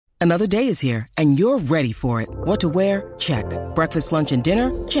Another day is here, and you're ready for it. What to wear? Check. Breakfast, lunch, and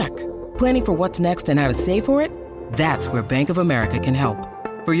dinner? Check. Planning for what's next and how to save for it? That's where Bank of America can help.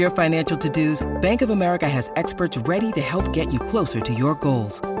 For your financial to-dos, Bank of America has experts ready to help get you closer to your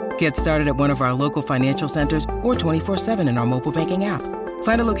goals. Get started at one of our local financial centers or 24/7 in our mobile banking app.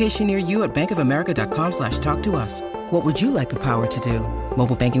 Find a location near you at bankofamerica.com/talktous. What would you like the power to do?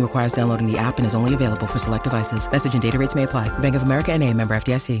 Mobile banking requires downloading the app and is only available for select devices. Message and data rates may apply. Bank of America N.A., member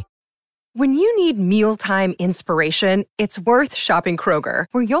FDIC. When you need mealtime inspiration, it's worth shopping Kroger,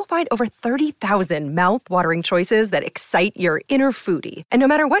 where you'll find over 30,000 mouth-watering choices that excite your inner foodie. And no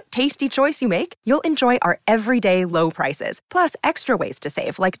matter what tasty choice you make, you'll enjoy our everyday low prices, plus extra ways to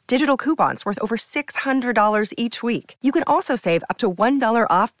save, like digital coupons worth over $600 each week. You can also save up to $1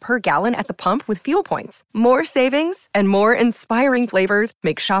 off per gallon at the pump with fuel points. More savings and more inspiring flavors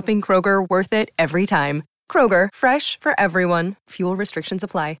make shopping Kroger worth it every time. Kroger, fresh for everyone. Fuel restrictions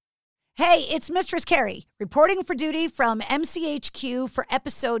apply. Hey, it's Mistress Carrie, reporting for duty from MCHQ for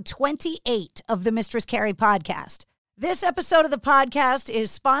episode 28 of the Mistress Carrie podcast. This episode of the podcast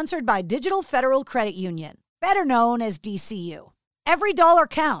is sponsored by Digital Federal Credit Union, better known as DCU. Every dollar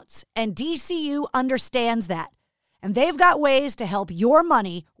counts, and DCU understands that. And they've got ways to help your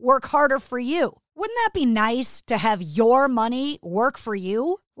money work harder for you. Wouldn't that be nice to have your money work for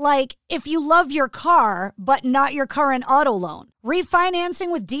you? Like, if you love your car, but not your current auto loan,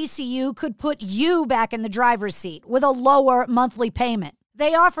 refinancing with DCU could put you back in the driver's seat with a lower monthly payment.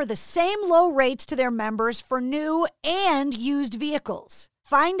 They offer the same low rates to their members for new and used vehicles.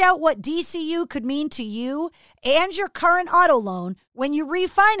 Find out what DCU could mean to you and your current auto loan when you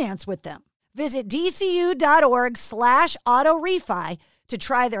refinance with them. Visit dcu.org/auto-refi to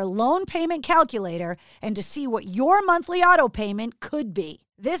try their loan payment calculator and to see what your monthly auto payment could be.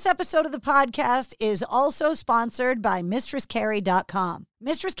 This episode of the podcast is also sponsored by MistressCarrie.com.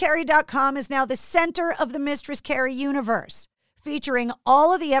 MistressCarrie.com is now the center of the Mistress Carrie universe, featuring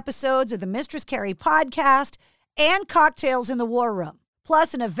all of the episodes of the Mistress Carrie podcast and Cocktails in the War Room,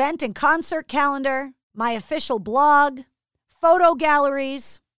 plus an event and concert calendar, my official blog, photo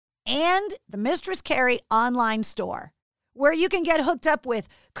galleries, and the Mistress Carrie online store, where you can get hooked up with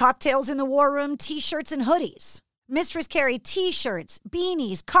Cocktails in the War Room t-shirts and hoodies, Mistress Carrie t-shirts,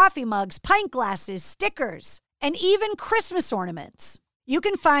 beanies, coffee mugs, pint glasses, stickers, and even Christmas ornaments. You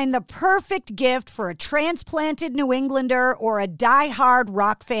can find the perfect gift for a transplanted New Englander or a die-hard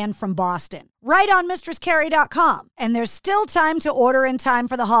rock fan from Boston, right on MistressCarrie.com. And there's still time to order in time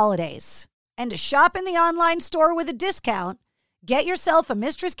for the holidays. And to shop in the online store with a discount, get yourself a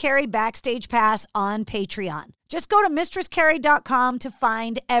Mistress Carrie Backstage Pass on Patreon. Just go to MistressCarrie.com to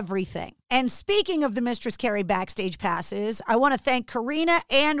find everything. And speaking of the Mistress Carrie Backstage Passes, I want to thank Karina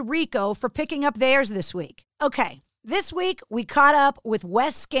and Rico for picking up theirs this week. Okay, this week we caught up with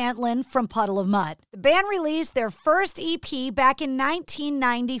Wes Scantlin from Puddle of Mudd. The band released their first EP back in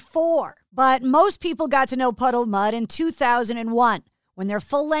 1994, but most people got to know Puddle of Mudd in 2001. When their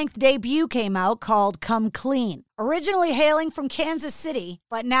full-length debut came out called Come Clean. Originally hailing from Kansas City,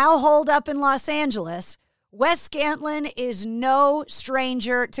 but now holed up in Los Angeles, Wes Scantlin is no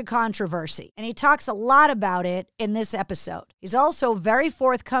stranger to controversy, and he talks a lot about it in this episode. He's also very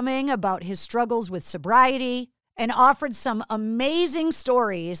forthcoming about his struggles with sobriety and offered some amazing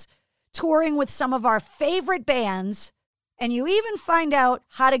stories touring with some of our favorite bands, and you even find out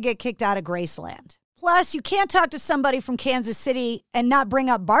how to get kicked out of Graceland. Plus, you can't talk to somebody from Kansas City and not bring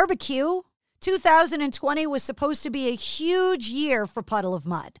up barbecue. 2020 was supposed to be a huge year for Puddle of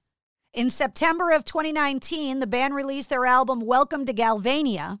Mudd. In September of 2019, the band released their album Welcome to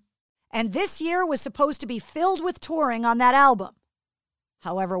Galvania, and this year was supposed to be filled with touring on that album.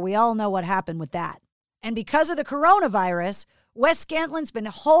 However, we all know what happened with that. And because of the coronavirus, Wes Scantlin's been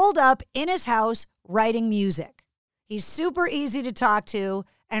holed up in his house writing music. He's super easy to talk to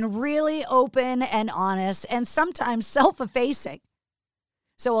and really open and honest and sometimes self-effacing.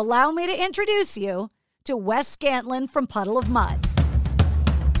 So allow me to introduce you to Wes Scantlin from Puddle of Mudd.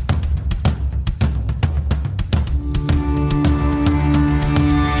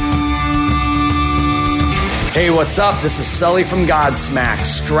 Hey, what's up? This is Sully from Godsmack.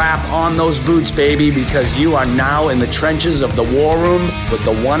 Strap on those boots, baby, because you are now in the trenches of the War Room with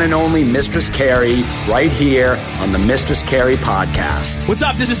the one and only Mistress Carrie right here on the Mistress Carrie podcast. What's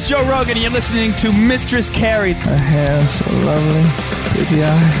up? This is Joe Rogan, and you're listening to Mistress Carrie. Her hair so lovely, pretty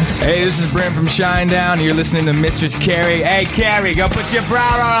eyes. Hey, this is Brent from Shinedown, and you're listening to Mistress Carrie. Hey, Carrie, go put your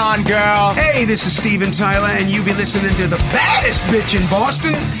bra on, girl. Hey, this is Steven Tyler, and you be listening to the baddest bitch in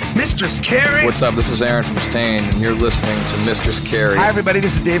Boston, Mistress Carrie. What's up? This is Aaron from Stanford. Mustaine, and you're listening to Mistress Carrie. Hi, everybody.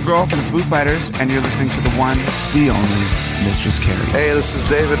 This is Dave Grohl from the Foo Fighters, and you're listening to the one, the only Mistress Carrie. Hey, this is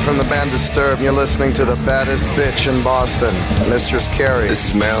David from the band Disturbed, and you're listening to the baddest bitch in Boston, Mistress Carrie. This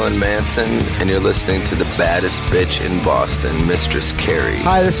is Marilyn Manson, and you're listening to the baddest bitch in Boston, Mistress Carrie.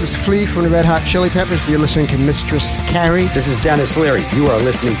 Hi, this is Flea from the Red Hot Chili Peppers. You're listening to Mistress Carrie. This is Dennis Leary. You are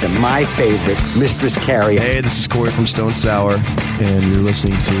listening to my favorite, Mistress Carrie. Hey, this is Corey from Stone Sour, and you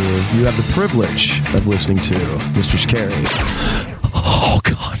have the privilege of listening to Mistress Carrie. Oh,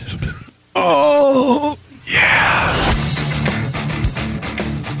 God. Oh, yeah.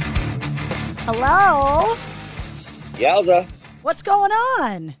 Hello? Yowza. What's going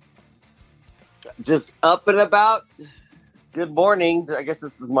on? Just up and about. Good morning. I guess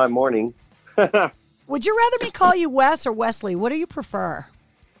this is my morning. Would you rather me call you Wes or Wesley? What do you prefer?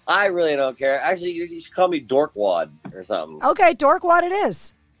 I really don't care. Actually, you should call me Dorkwad or something. Okay, Dorkwad it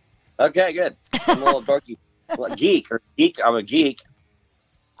is. Okay, good. I'm a little dorky. Geek. I'm a geek.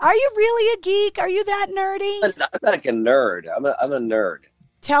 Are you really a geek? Are you that nerdy? I'm like a nerd. I'm a nerd.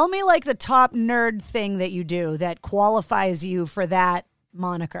 Tell me like the top nerd thing that you do that qualifies you for that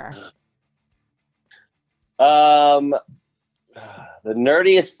moniker. The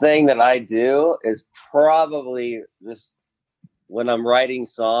nerdiest thing that I do is probably just when I'm writing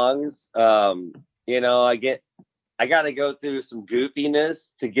songs. I got to go through some goofiness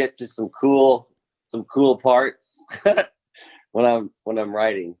to get to some cool parts when I'm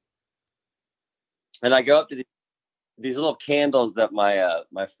writing. And I go up to these little candles that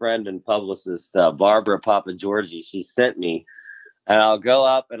my friend and publicist Barbara Papagiorgi, she sent me, and I'll go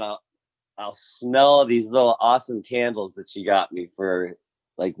up and I'll smell these little awesome candles that she got me for,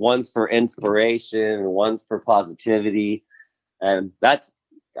 like, one's for inspiration and one's for positivity, and that's,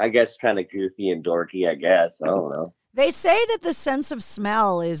 I guess, kind of goofy and dorky, I guess. I don't know. They say that the sense of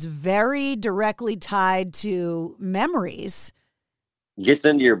smell is very directly tied to memories. Gets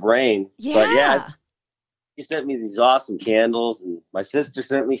into your brain. Yeah. But yeah, she sent me these awesome candles, and my sister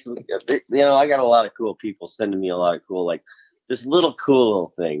sent me some, I got a lot of cool people sending me a lot of cool, like, just little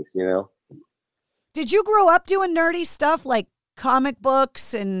cool things, Did you grow up doing nerdy stuff like comic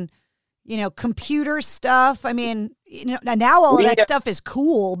books and, computer stuff? I mean, now all of that stuff is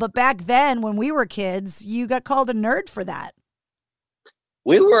cool, but back then when we were kids, you got called a nerd for that.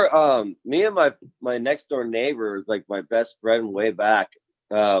 We were, me and my next door neighbor was like my best friend way back.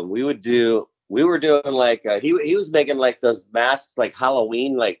 We were doing like, he was making like those masks, like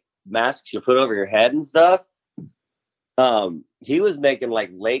Halloween, like masks you put over your head and stuff. He was making like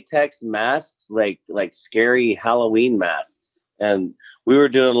latex masks, like scary Halloween masks. And we were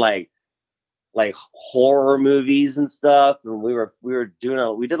doing like horror movies and stuff. And we did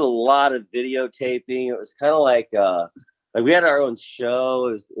a lot of videotaping. It was kind of like we had our own show.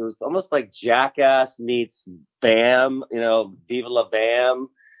 It was almost like Jackass meets Bam, Viva La Bam,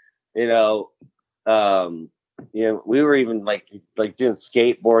 we were even like doing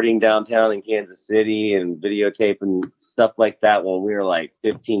skateboarding downtown in Kansas City and videotaping stuff like that when we were like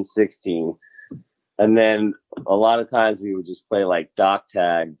 15, 16. And then a lot of times we would just play like dock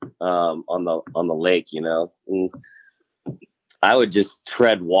tag on the lake, and I would just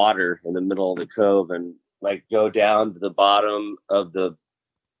tread water in the middle of the cove and like go down to the bottom of the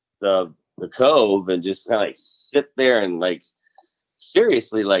cove and just kind of like sit there and like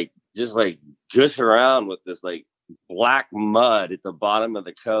seriously like just like gush around with this like black mud at the bottom of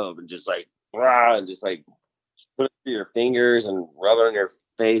the cove and just like and just like put it through your fingers and rub it on your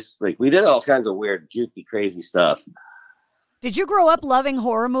face. Like we did all kinds of weird, goofy, crazy stuff. Did you grow up loving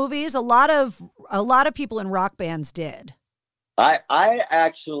horror movies? A lot of people in rock bands did. I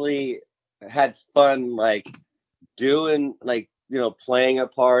actually had fun like doing like playing a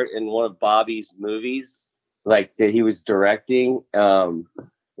part in one of Bobby's movies like that he was directing.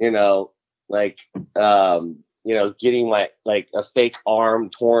 Getting my like a fake arm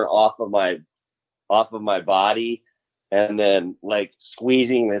torn off of my body, and then like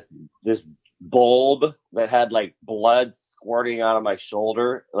squeezing this bulb that had like blood squirting out of my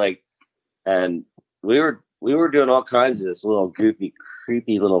shoulder, like, and we were doing all kinds of this little goofy,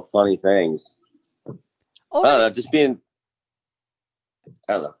 creepy little funny things. I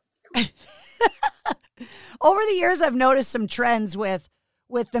don't know. Over the years, I've noticed some trends with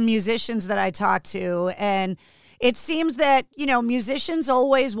the musicians that I talk to, and it seems that, musicians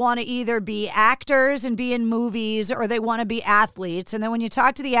always want to either be actors and be in movies, or they want to be athletes. And then when you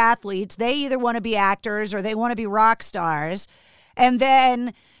talk to the athletes, they either want to be actors or they want to be rock stars. And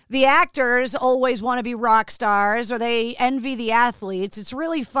then the actors always want to be rock stars or they envy the athletes. It's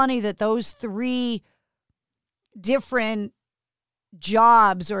really funny that those three different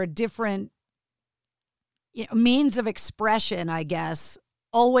jobs or different means of expression, I guess,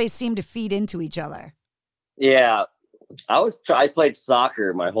 always seem to feed into each other. Yeah. I played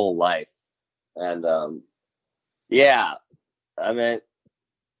soccer my whole life. And, yeah, I mean,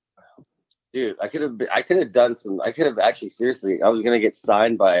 dude, I could have actually, seriously, I was going to get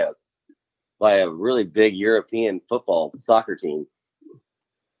signed by a really big European soccer team.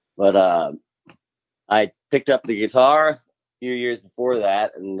 But, I picked up the guitar a few years before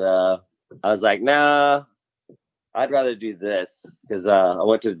that, and, I was like, nah, I'd rather do this, because I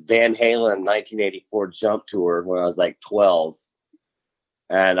went to Van Halen 1984 Jump Tour when I was like 12,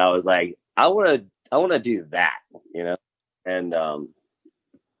 and I was like, I want to do that, And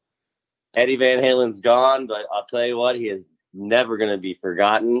Eddie Van Halen's gone, but I'll tell you what, he is never going to be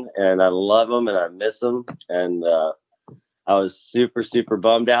forgotten, and I love him and I miss him, and I was super, super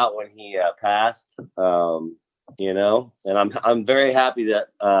bummed out when he passed. And I'm very happy that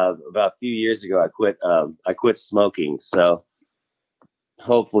about a few years ago I quit smoking. So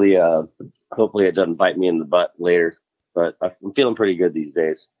hopefully it doesn't bite me in the butt later. But I'm feeling pretty good these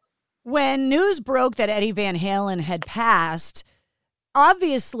days. When news broke that Eddie Van Halen had passed,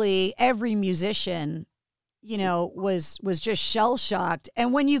 obviously every musician, was just shell shocked.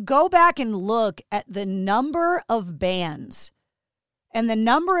 And when you go back and look at the number of bands and the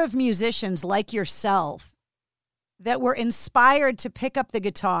number of musicians like yourself that were inspired to pick up the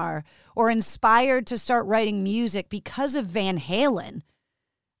guitar or inspired to start writing music because of Van Halen,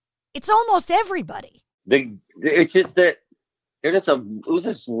 it's almost everybody. It's just that it was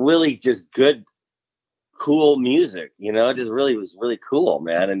just really just good, cool music, it just really was really cool,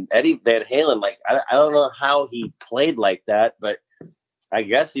 man. And Eddie Van Halen, like, I don't know how he played like that, but I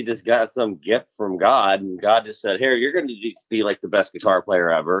guess he just got some gift from God, and God just said, here, you're going to be like the best guitar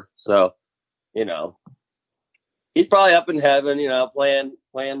player ever. So, he's probably up in heaven,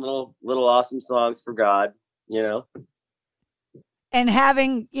 playing little awesome songs for God, And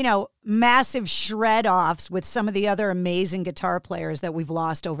having, massive shred offs with some of the other amazing guitar players that we've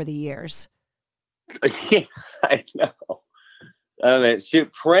lost over the years. Yeah, I know. I mean,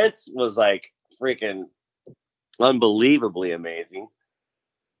 shoot, Prince was like freaking unbelievably amazing.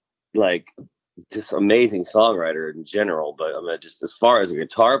 Like, just amazing songwriter in general. But I mean, just as far as a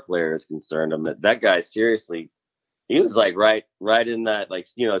guitar player is concerned, I mean, that guy seriously, he was like right in that, like,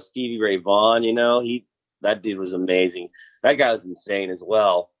 Stevie Ray Vaughan, that dude was amazing. That guy was insane as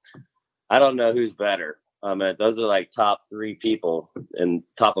well. I don't know who's better. I mean, those are like top three people in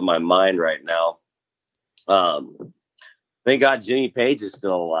top of my mind right now. Thank God Jimmy Page is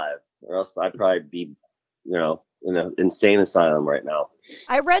still alive, or else I'd probably be, in an insane asylum right now.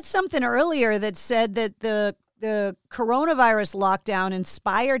 I read something earlier that said that the coronavirus lockdown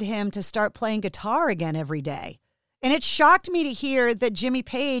inspired him to start playing guitar again every day. And it shocked me to hear that Jimmy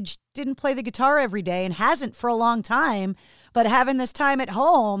Page didn't play the guitar every day and hasn't for a long time, but having this time at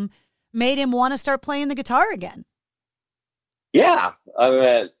home made him want to start playing the guitar again. Yeah. I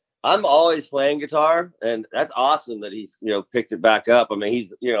mean, I'm always playing guitar, and that's awesome that he's, picked it back up. I mean,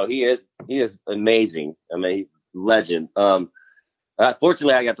 he's, he is amazing. I mean, he's a legend.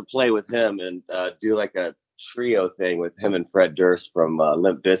 Fortunately, I got to play with him and do like a trio thing with him and Fred Durst from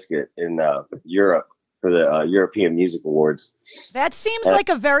Limp Bizkit in Europe for the European Music Awards. That seems like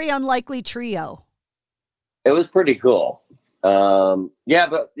a very unlikely trio. It was pretty cool. Yeah,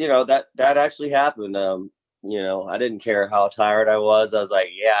 but that actually happened. I didn't care how tired I was. I was like,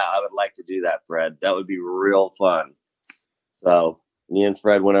 yeah, I would like to do that, Fred. That would be real fun. So me and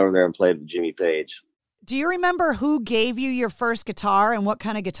Fred went over there and played with Jimmy Page. Do you remember who gave you your first guitar and what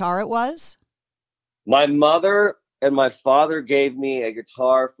kind of guitar it was? My mother and my father gave me a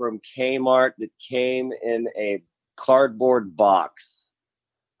guitar from Kmart that came in a cardboard box.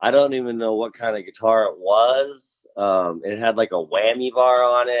 I don't even know what kind of guitar it was. It had like a whammy bar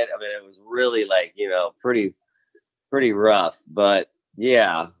on it. I mean, it was really like, pretty rough. But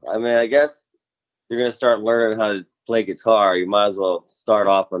yeah, I mean, I guess you're going to start learning how to play guitar. You might as well start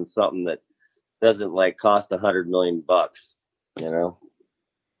off on something that doesn't like cost $100 million,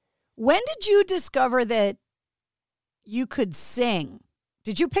 When did you discover that you could sing?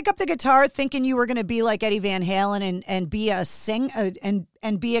 Did you pick up the guitar thinking you were going to be like Eddie Van Halen and be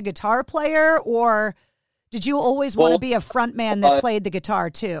and be a guitar player, or did you always want to be a front man that played the guitar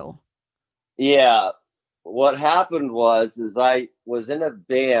too? Yeah. What happened was I was in a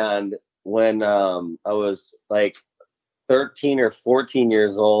band when I was like 13 or 14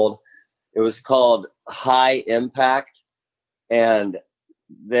 years old. It was called High Impact, and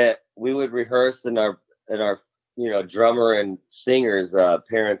that we would rehearse in our drummer and singer's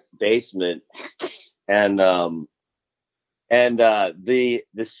parents' basement, and the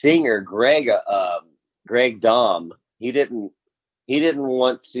singer Greg Greg Dom, he didn't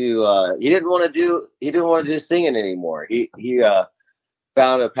want to do singing anymore. He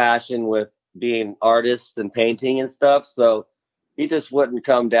found a passion with being artist and painting and stuff. So he just wouldn't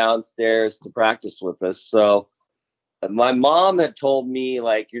come downstairs to practice with us. So my mom had told me,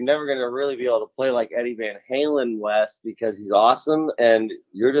 like, you're never going to really be able to play like Eddie Van Halen, Wes, because he's awesome and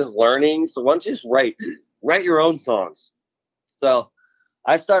you're just learning. So why don't you just write your own songs? So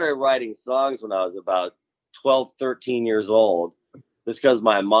I started writing songs when I was about 12, 13 years old, just because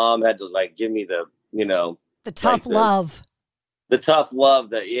my mom had to like give me the tough love. The tough love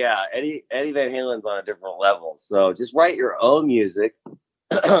that, Eddie Van Halen's on a different level. So just write your own music.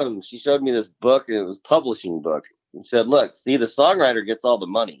 She showed me this book, and it was a publishing book. And said, look, see, the songwriter gets all the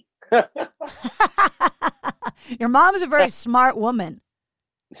money. Your mom's a very smart woman.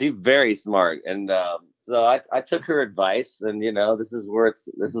 She's very smart. And so I took her advice, and, this is where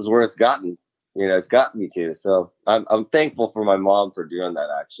it's gotten. It's gotten me to. So I'm thankful for my mom for doing that,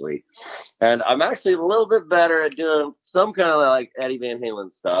 actually. And I'm actually a little bit better at doing some kind of like Eddie Van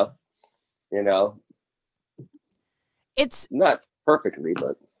Halen stuff. It's not perfectly,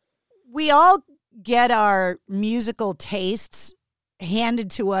 but we all get our musical tastes handed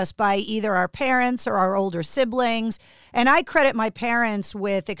to us by either our parents or our older siblings. And I credit my parents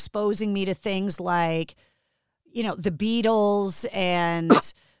with exposing me to things like, the Beatles and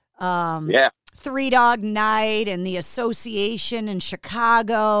Three Dog Night and the Association in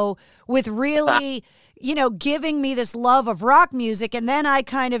Chicago, with really, giving me this love of rock music. And then I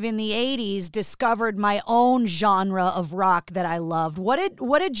kind of in the 80s discovered my own genre of rock that I loved. What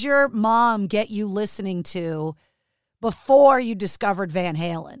did your mom get you listening to before you discovered Van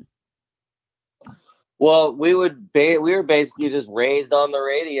Halen? Well, we were basically just raised on the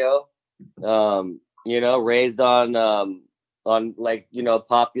radio, raised on like,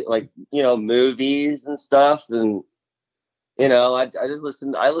 popular, like, movies and stuff. And, I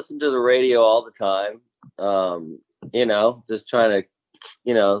listened to the radio all the time. Just trying to,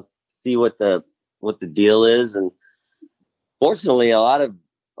 see what the deal is. And fortunately, a lot of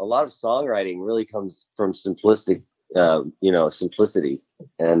songwriting really comes from simplicity. And,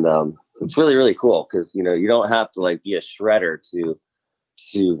 it's really, really cool because, you don't have to like be a shredder to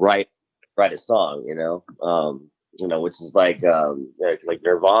write a song, which is like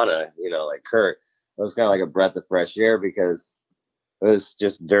Nirvana, like Kurt. It was kind of like a breath of fresh air because it was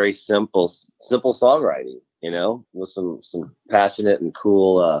just very simple songwriting, with some passionate and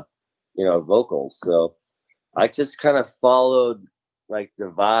cool, vocals. So I just kind of followed like the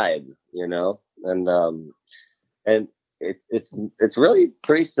vibe, and it's really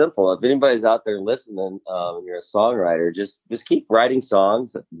pretty simple. If anybody's out there listening, and you're a songwriter, just keep writing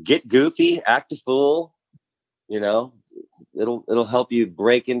songs, get goofy, act a fool. It'll help you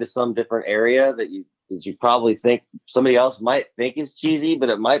break into some different area that you probably think somebody else might think is cheesy, but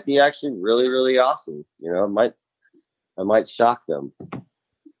it might be actually really, really awesome. It might shock them.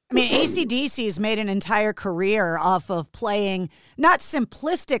 I mean, AC/DC's made an entire career off of playing not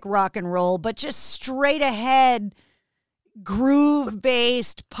simplistic rock and roll, but just straight ahead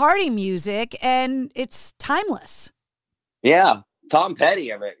groove-based party music, and it's timeless. Yeah, Tom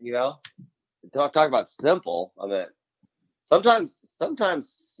Petty. I mean, talk about simple. I mean, sometimes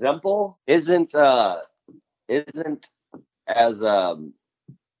simple isn't as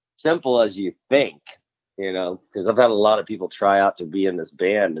simple as you think. Because I've had a lot of people try out to be in this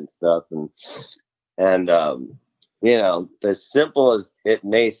band and stuff, and as simple as it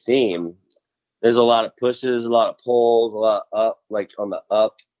may seem, there's a lot of pushes, a lot of pulls, a lot of up, like on the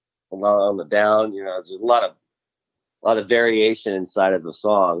up, a lot on the down. There's a lot of variation inside of the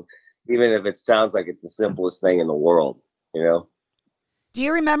song, even if it sounds like it's the simplest thing in the world. Do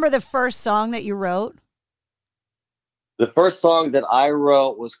you remember the first song that you wrote? The first song that I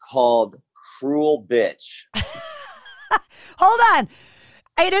wrote was called Cruel Bitch. Hold on.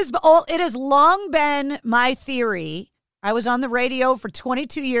 It has long been my theory. I was on the radio for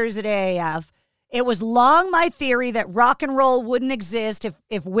 22 years at AAF. It was long my theory that rock and roll wouldn't exist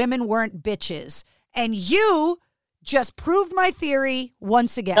if women weren't bitches. And you just proved my theory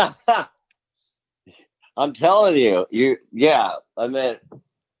once again. I'm telling you, I mean,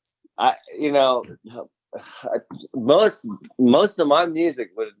 most of my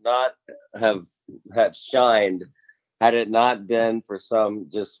music would not have shined had it not been for some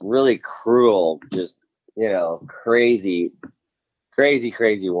just really cruel, just, crazy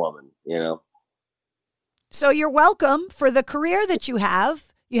woman, So you're welcome for the career that you have.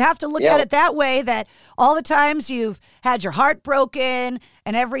 You have to look at it that way, that all the times you've had your heart broken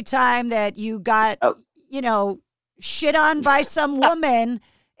and every time that you got, shit on by some woman,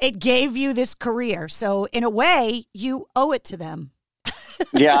 it gave you this career. So in a way, you owe it to them.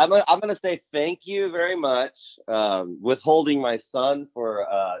 Yeah, I'm gonna say thank you very much. Withholding my son for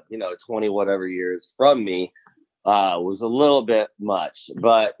 20 whatever years from me was a little bit much,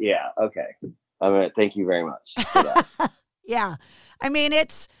 but yeah, okay. Thank you very much for that. Yeah, I mean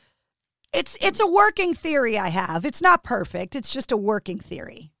it's a working theory I have. It's not perfect. It's just a working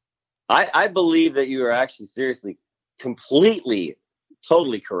theory. I believe that you are actually seriously, completely,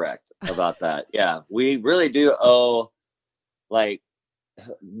 totally correct about that. Yeah, we really do owe, like,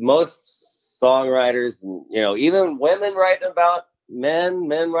 most songwriters and even women writing about men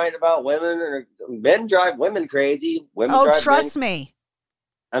writing about women, or men drive women crazy. Trust me.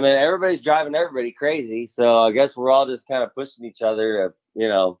 I mean, everybody's driving everybody crazy, so I guess we're all just kind of pushing each other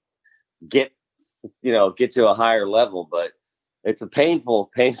to get to a higher level. But it's a painful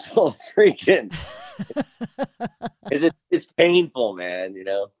freaking it's painful, man.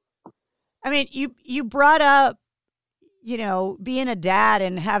 I mean, you brought up being a dad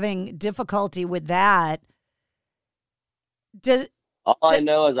and having difficulty with that. All I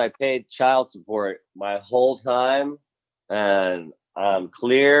know is I paid child support my whole time, and I'm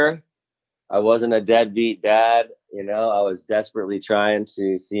clear. I wasn't a deadbeat dad. I was desperately trying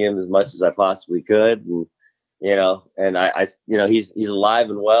to see him as much as I possibly could, and he's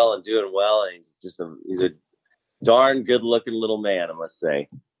alive and well and doing well, and he's a darn good looking little man, I must say.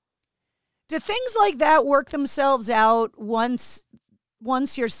 Do things like that work themselves out once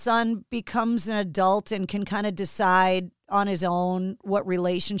your son becomes an adult and can kind of decide on his own what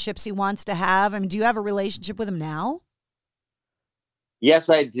relationships he wants to have? I mean, do you have a relationship with him now? Yes,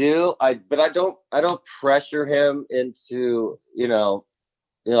 I do. But I don't pressure him into, having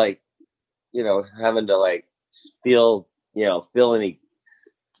to like feel any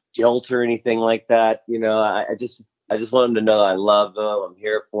guilt or anything like that. I just want him to know I love him. I'm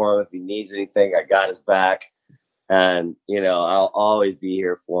here for him. If he needs anything, I got his back. And, I'll always be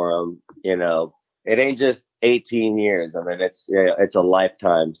here for him. It ain't just 18 years. I mean, it's a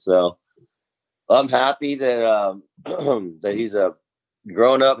lifetime. So I'm happy that, that he's a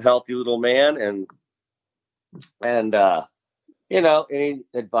grown up, healthy little man. And any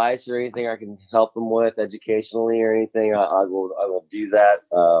advice or anything I can help him with educationally or anything, I will do that,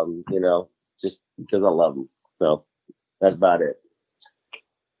 just because I love him. So that's about it.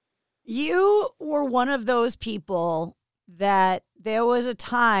 You were one of those people that there was a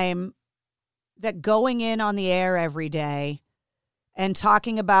time that going in on the air every day and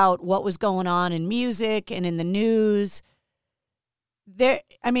talking about what was going on in music and in the news.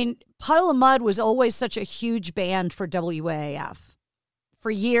 Puddle of Mudd was always such a huge band for WAAF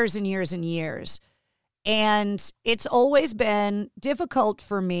for years and years and years. And it's always been difficult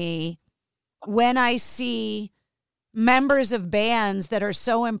for me when I see members of bands that are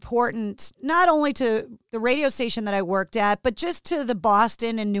so important, not only to the radio station that I worked at, but just to the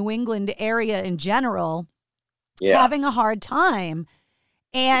Boston and New England area in general, having a hard time.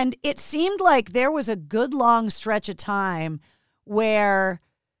 And it seemed like there was a good long stretch of time where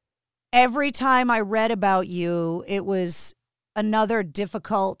every time I read about you, it was another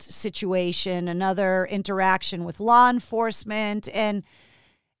difficult situation, another interaction with law enforcement. And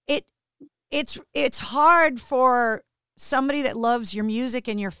it's hard for somebody that loves your music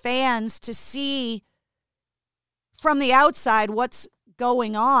and your fans to see from the outside what's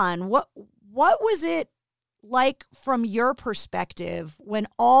going on. What was it like from your perspective when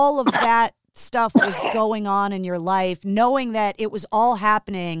all of that stuff was going on in your life, knowing that it was all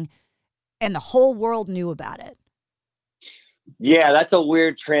happening and the whole world knew about it? Yeah, that's a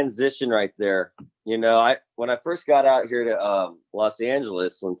weird transition right there. When I first got out here to Los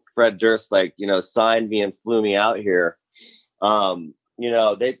Angeles, when Fred Durst signed me and flew me out here,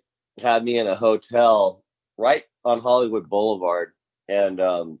 they had me in a hotel right on Hollywood Boulevard,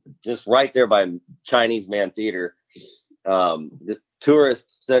 and just right there by Chinese Man Theater, just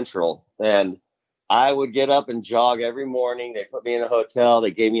tourist central. And I would get up and jog every morning. They put me in a hotel.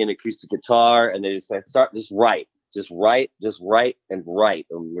 They gave me an acoustic guitar, and they just said, just write. And write.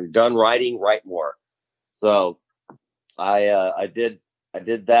 And when you're done writing, write more. So I did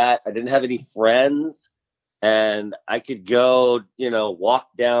that. I didn't have any friends, and I could go, walk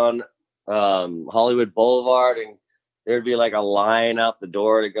down Hollywood Boulevard, and there'd be like a line out the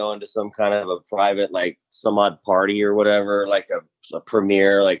door to go into some kind of a private, like some odd party or whatever, like a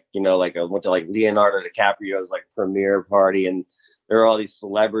premiere, I went to like Leonardo DiCaprio's like premiere party, and there were all these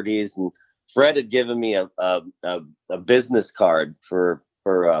celebrities, and Fred had given me a business card for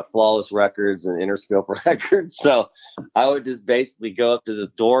for Flawless Records and Interscope Records. So I would just basically go up to the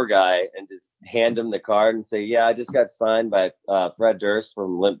door guy and just hand him the card and say, yeah, I just got signed by Fred Durst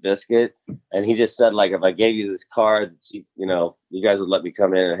from Limp Bizkit. And he just said, like, if I gave you this card, you guys would let me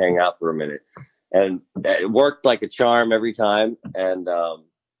come in and hang out for a minute. And it worked like a charm every time. And,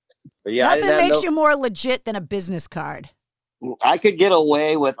 but yeah, nothing makes you more legit than a business card. I could get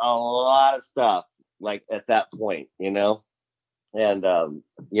away with a lot of stuff like at that point, and,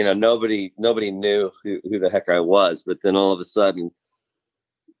 nobody knew who the heck I was, but then all of a sudden,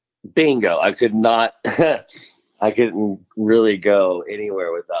 bingo, I could not, I couldn't really go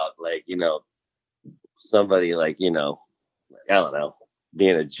anywhere without somebody I don't know,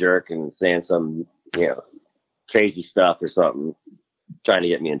 being a jerk and saying some, crazy stuff or something, trying to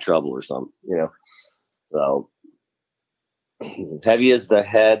get me in trouble or something, so heavy is the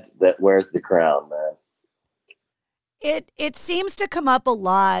head that wears the crown, man. It seems to come up a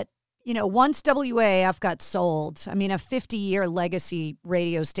lot. Once WAAF got sold, a 50-year legacy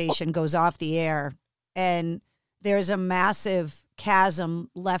radio station goes off the air, and there's a massive chasm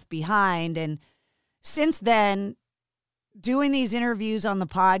left behind. And since then, doing these interviews on the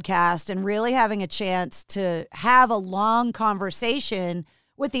podcast and really having a chance to have a long conversation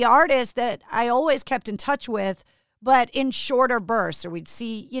with the artists that I always kept in touch with, but in shorter bursts, or we'd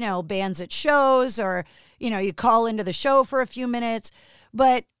see, bands at shows, or, you call into the show for a few minutes.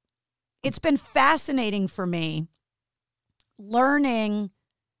 But it's been fascinating for me learning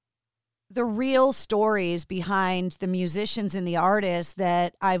the real stories behind the musicians and the artists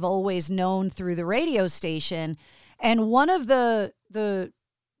that I've always known through the radio station. And one of the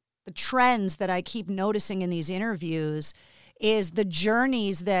trends that I keep noticing in these interviews is the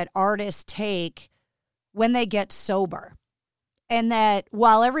journeys that artists take when they get sober. And that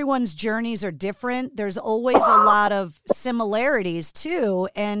while everyone's journeys are different, there's always a lot of similarities too.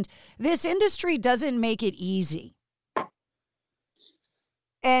 And this industry doesn't make it easy.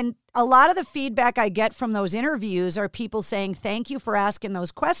 And a lot of the feedback I get from those interviews are people saying, thank you for asking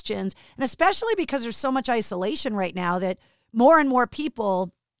those questions. And especially because there's so much isolation right now that more and more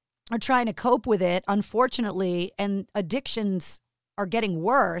people are trying to cope with it, unfortunately, and addictions are getting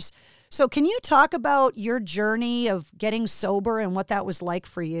worse. So can you talk about your journey of getting sober and what that was like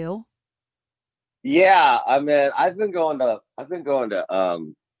for you? Yeah, I've been going to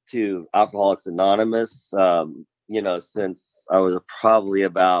Alcoholics Anonymous, since I was probably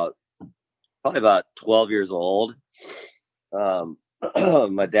about 12 years old.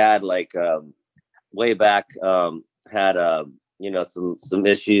 My dad, way back, had some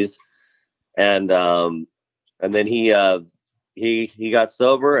issues, and then he got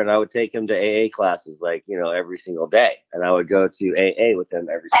sober, and I would take him to AA classes every single day, and I would go to AA with him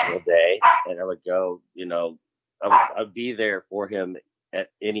every single day, and I would go, I'd be there for him at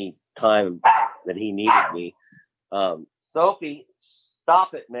any time that he needed me. Sophie,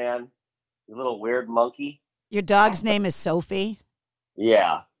 stop it, man, you little weird monkey. Your dog's name is Sophie?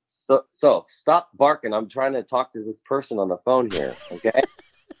 Yeah. So stop barking. I'm trying to talk to this person on the phone here. Okay.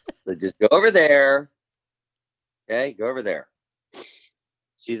 So just go over there. Okay. Go over there.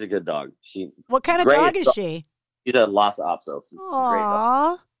 She's a good dog. What kind of dog is she? She's a Lhasa Apso.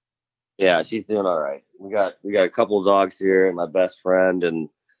 Aww. Yeah, she's doing all right. We got a couple of dogs here, and my best friend and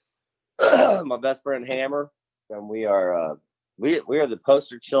my best friend Hammer, and we are the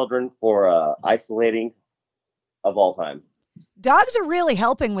poster children for isolating of all time. Dogs are really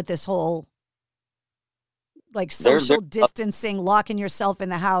helping with this whole social distancing, locking yourself in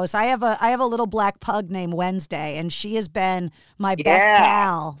the house. I have a little black pug named Wednesday, and she has been my best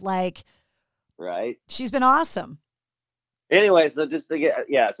pal. Right. She's been awesome. Anyway, so just to get,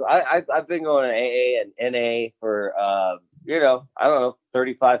 so I've been going to AA and NA for, I don't know,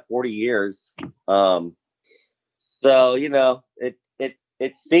 35, 40 years. So, it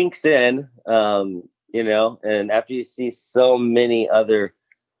sinks in, and after you see so many other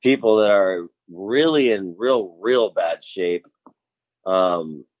people that are really in real bad shape, you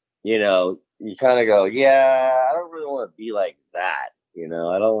kind of go, I don't really want to be like that.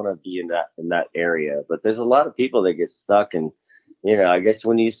 I don't want to be in that area, but there's a lot of people that get stuck. And, I guess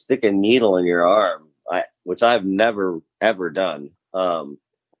when you stick a needle in your arm, which I've never, ever done,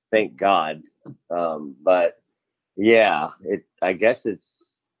 thank God. But yeah, I guess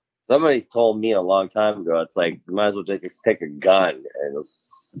somebody told me a long time ago, it's like, you might as well take a gun and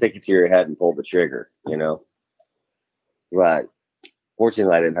stick it to your head and pull the trigger, But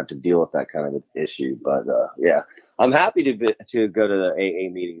fortunately, I didn't have to deal with that kind of an issue. But I'm happy to go to the AA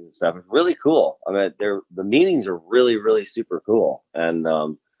meetings and stuff. It's really cool. The meetings are really, really super cool, and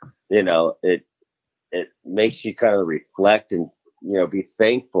it makes you kind of reflect and be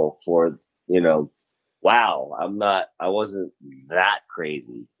thankful for, wow, I wasn't that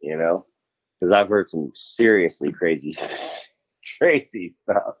crazy, because I've heard some seriously crazy stuff,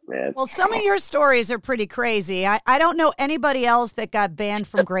 man. Well, some of your stories are pretty crazy. I don't know anybody else that got banned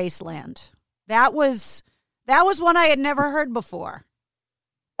from Graceland. That was one I had never heard before.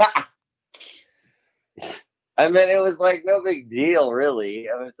 I mean, it was like no big deal, really.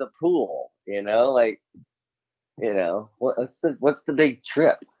 I mean, it's a pool, what's the big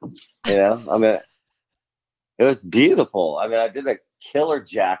trip? I mean, it was beautiful. I mean, I did a killer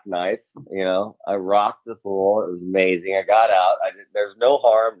jackknife, I rocked the pool. It was amazing. I got out. There's no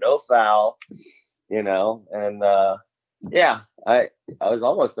harm, no foul, and I was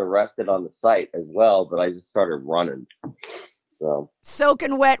almost arrested on the site as well, but I just started running. So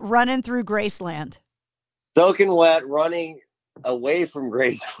soaking wet, running through Graceland. Soaking wet, running away from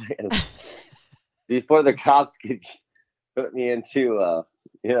Graceland before the cops could put me into,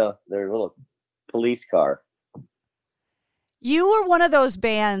 their little police car. You were one of those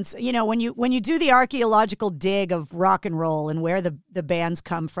bands, when you do the archaeological dig of rock and roll and where the bands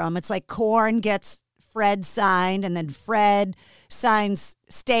come from, it's like Korn gets Fred signed, and then Fred signs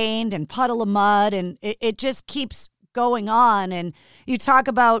Stained and Puddle of Mudd, and it just keeps going on. And you talk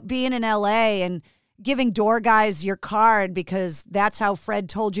about being in LA and giving door guys your card because that's how Fred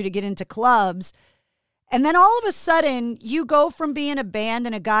told you to get into clubs. And then all of a sudden you go from being a band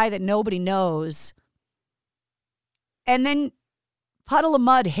and a guy that nobody knows, and then Puddle of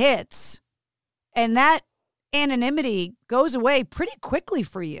Mudd hits, and that anonymity goes away pretty quickly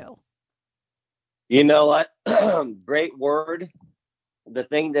for you. You know what? Great word. The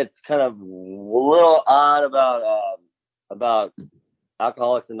thing that's kind of a little odd about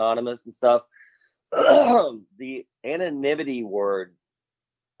Alcoholics Anonymous and stuff, the anonymity word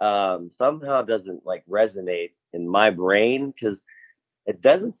somehow doesn't resonate in my brain, because it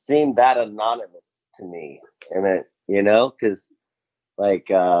doesn't seem that anonymous to me. And it, because a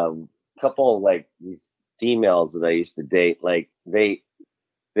couple these females that I used to date, they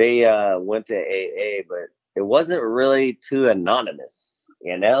went to AA, but it wasn't really too anonymous.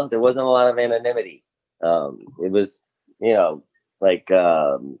 There wasn't a lot of anonymity. It was,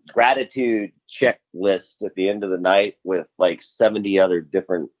 gratitude checklist at the end of the night with 70 other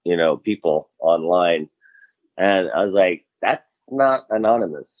different, people online. And I was like, that's not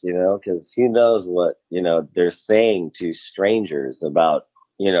anonymous, because who knows what, they're saying to strangers about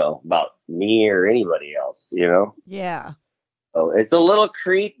me or anybody else, Yeah. So it's a little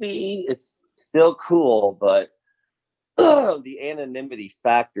creepy. It's still cool, but the anonymity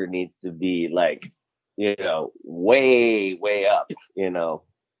factor needs to be way, way up,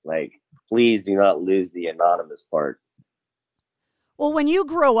 please do not lose the anonymous part. Well, when you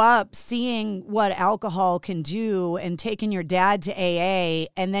grow up seeing what alcohol can do and taking your dad to AA,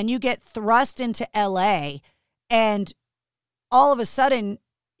 and then you get thrust into LA, and all of a sudden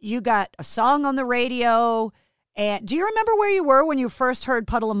you got a song on the radio. And do you remember where you were when you first heard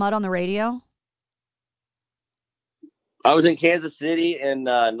Puddle of Mudd on the radio? I was in Kansas City in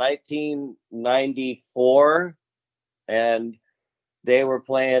 1994, and they were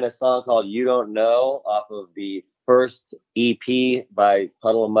playing a song called You Don't Know off of the first EP by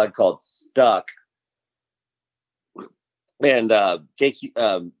Puddle of Mudd called Stuck. And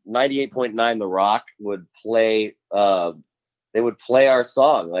 98.9 The Rock would play, they would play our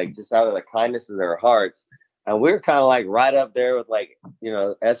song, just out of the kindness of their hearts. And we were kind of right up there with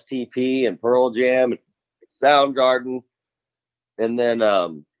STP and Pearl Jam and Soundgarden. And then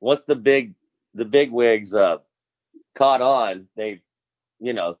once the big wigs caught on, they,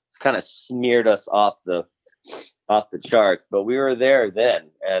 kind of smeared us off the charts. But we were there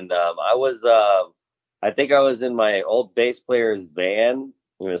then, and I think I was in my old bass player's van,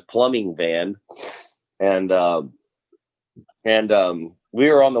 his plumbing van, and we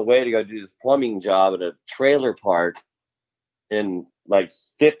were on the way to go do this plumbing job at a trailer park in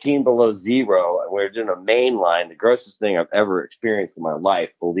 15 below zero. And we were doing a main line, the grossest thing I've ever experienced in my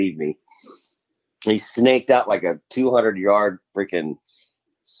life, believe me. He snaked out a 200-yard freaking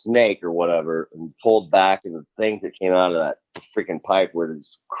snake or whatever and pulled back, and the things that came out of that freaking pipe were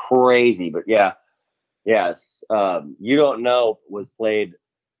just crazy. But yes, You Don't Know was played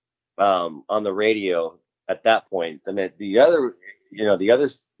on the radio at that point. I mean, the other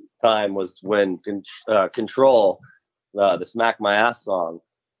time was when Control, the Smack My Ass song,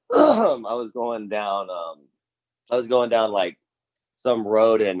 I was going down some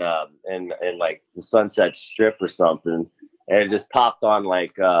road in the Sunset Strip or something, and it just popped on what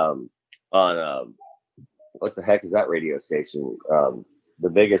the heck is that radio station? The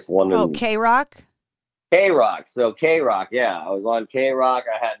biggest one. K-Rock? K-Rock. So K-Rock, yeah. I was on K-Rock.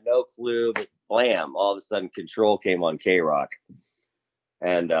 I had no clue, but blam, all of a sudden Control came on K-Rock.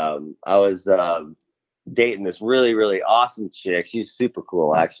 And I was dating this really, really awesome chick. She's super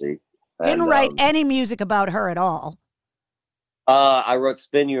cool, actually. Didn't write any music about her at all. I wrote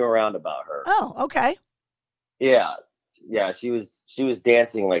 "Spin You Around" about her. Oh, okay. Yeah. She was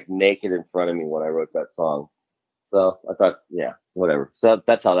dancing like naked in front of me when I wrote that song. So I thought, yeah, whatever. So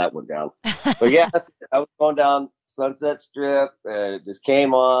that's how that went down. But yeah, I was going down Sunset Strip, and it just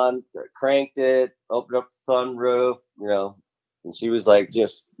came on, cranked it, opened up the sunroof, and she was like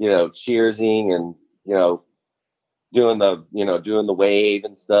just, cheersing and, doing the wave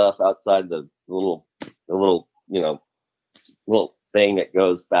and stuff outside the little, little thing that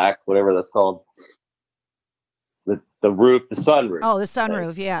goes back, whatever that's called. The roof, the sunroof. Oh, the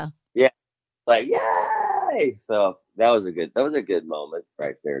sunroof, yeah. Yeah. Like, yay! So that was a good moment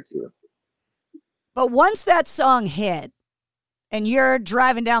right there too. But once that song hit and you're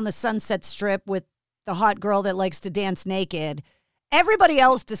driving down the Sunset Strip with the hot girl that likes to dance naked, everybody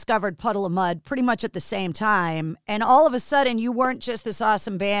else discovered Puddle of Mudd pretty much at the same time. And all of a sudden, you weren't just this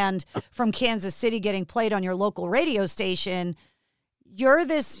awesome band from Kansas City getting played on your local radio station. You're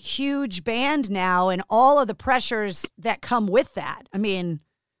this huge band now, and all of the pressures that come with that. I mean,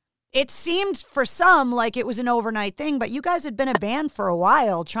 it seemed for some like it was an overnight thing, but you guys had been a band for a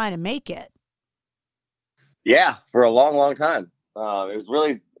while trying to make it. Yeah, for a long, long time. It was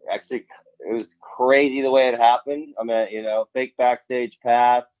really, actually, it was crazy the way it happened. I mean, fake backstage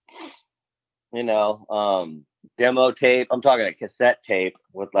pass, demo tape. I'm talking a cassette tape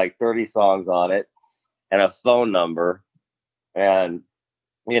with like 30 songs on it and a phone number. And,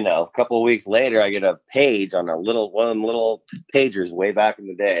 a couple of weeks later, I get a page on one of them little pagers way back in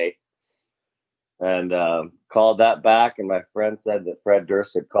the day, and called that back. And my friend said that Fred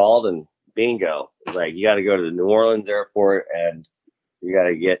Durst had called, and bingo. It was like, you got to go to the New Orleans airport and you got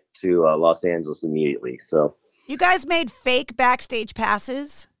to get to Los Angeles immediately. So you guys made fake backstage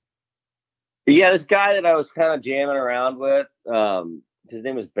passes? Yeah, this guy that I was kind of jamming around with, his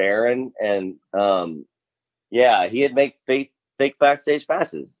name was Baron, and he had make fake backstage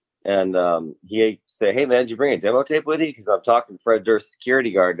passes, and he said, "Hey man, did you bring a demo tape with you? Because I'm talking to Fred Durst,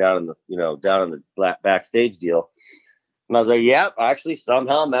 security guard down in the black backstage deal." And I was like, "Yep, actually,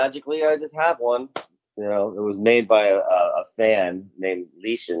 somehow magically, I just have one." It was made by a fan named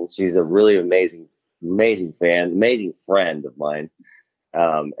Leishan. She's a really amazing fan, amazing friend of mine.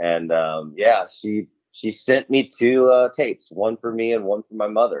 She sent me two tapes, one for me and one for my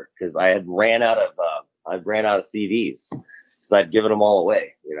mother, because I had ran out of CDs, so I'd given them all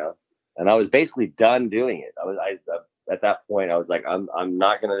away, and I was basically done doing it. I at that point I was like, I'm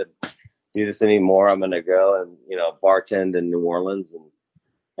not gonna do this anymore. I'm gonna go and bartend in New Orleans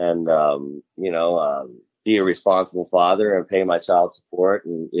and be a responsible father and pay my child support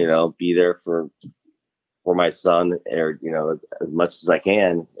and be there for my son, or as much as I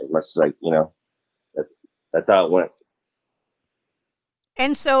can, as much as that's how it went.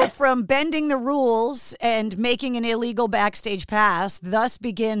 And so from bending the rules and making an illegal backstage pass, thus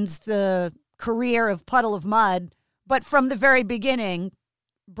begins the career of Puddle of Mudd, but from the very beginning,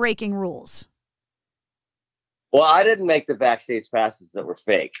 breaking rules. Well, I didn't make the backstage passes that were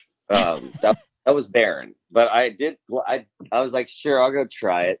fake. That was Baron, but I was like, sure, I'll go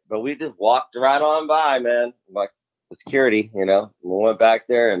try it. But we just walked right on by, man, like the security, we went back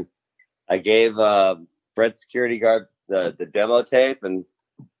there and I gave Fred security guard the demo tape, and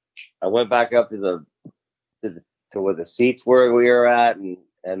I went back up to where the seats we were at, and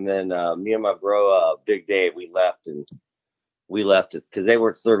then me and my bro Big Dave, we left it because they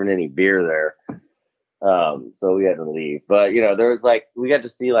weren't serving any beer there. So we had to leave, but there was we got to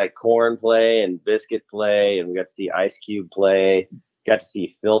see Korn play and Biscuit play, and we got to see Ice Cube play, got to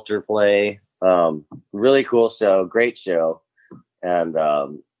see Filter play. Really cool show, great show. And,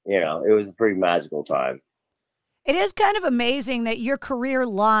 it was a pretty magical time. It is kind of amazing that your career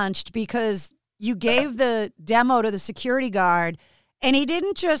launched because you gave the demo to the security guard and he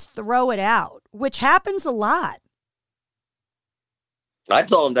didn't just throw it out, which happens a lot. I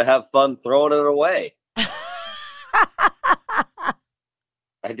told him to have fun throwing it away.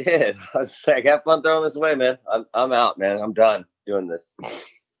 I did. I was like, have fun throwing this away, man. I'm out, man. I'm done doing this.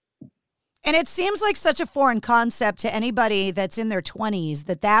 And it seems like such a foreign concept to anybody that's in their 20s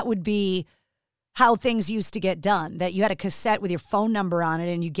that would be how things used to get done, that you had a cassette with your phone number on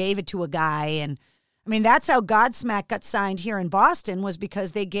it and you gave it to a guy. And I mean, that's how Godsmack got signed here in Boston, was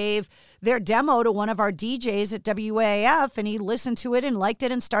because they gave their demo to one of our DJs at WAF, and he listened to it and liked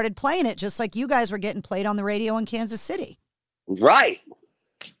it and started playing it, just like you guys were getting played on the radio in Kansas City. Right.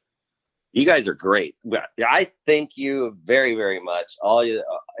 You guys are great. I thank you very, very much.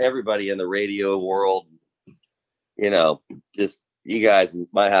 Everybody in the radio world, just you guys,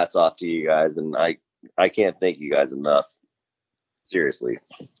 my hat's off to you guys. And I can't thank you guys enough. Seriously.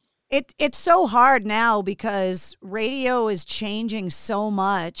 It's so hard now because radio is changing so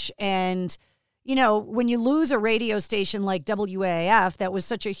much. And, when you lose a radio station like WAAF, that was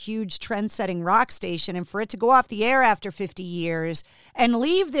such a huge trend-setting rock station, and for it to go off the air after 50 years and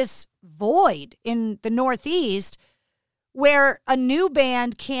leave this void in the Northeast where a new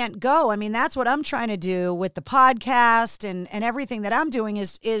band can't go. I mean, that's what I'm trying to do with the podcast and everything that I'm doing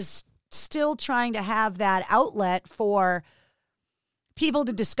is still trying to have that outlet for people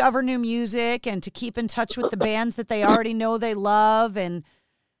to discover new music and to keep in touch with the bands that they already know they love. And,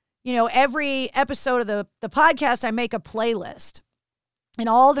 every episode of the podcast, I make a playlist. And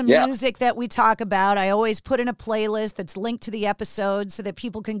all the music that we talk about, I always put in a playlist that's linked to the episode so that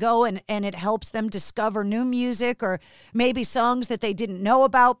people can go and it helps them discover new music or maybe songs that they didn't know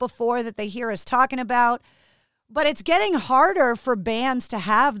about before that they hear us talking about. But it's getting harder for bands to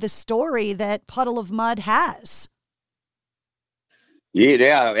have the story that Puddle of Mudd has.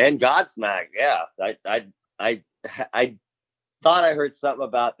 Yeah, and Godsmack. Yeah, I thought I heard something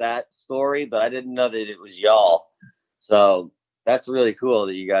about that story, but I didn't know that it was y'all. So that's really cool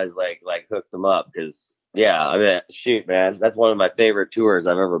that you guys like hooked them up. Because I mean, shoot, man, that's one of my favorite tours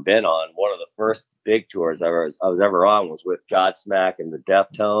I've ever been on. One of the first big tours I was ever on was with Godsmack and the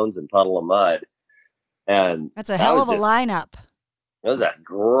Deftones and Puddle of Mudd, and that's a hell of a lineup. It was a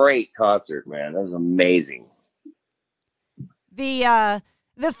great concert, man. That was amazing. The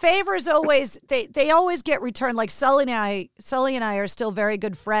favors always they always get returned. Like Sully and I are still very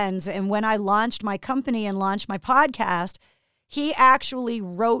good friends. And when I launched my company and launched my podcast, he actually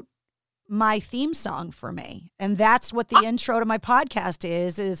wrote my theme song for me. And that's what the intro to my podcast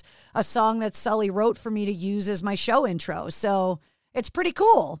is a song that Sully wrote for me to use as my show intro. So it's pretty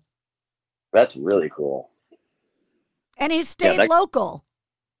cool. That's really cool. And he stayed local.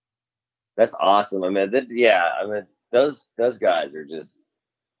 That's awesome. I mean, those guys are just,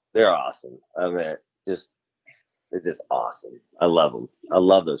 they're awesome. I mean, they're just awesome. I love them. I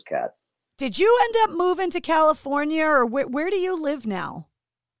love those cats. Did you end up moving to California, or where do you live now?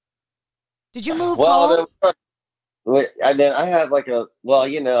 Did you move home? I mean, I have I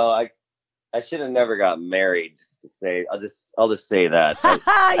should have never got married. Just to say, I'll just say that.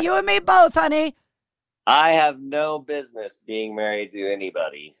 You and me both, honey. I have no business being married to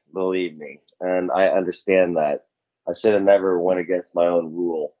anybody, believe me, and I understand that. I should have never went against my own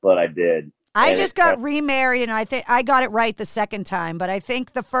rule, but I did. I just got remarried, and I think I got it right the second time, but I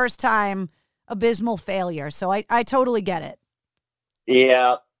think the first time, abysmal failure. So I totally get it.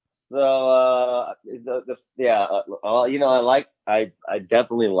 Yeah. So I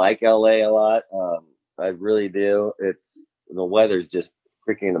definitely like LA a lot. I really do. The weather's just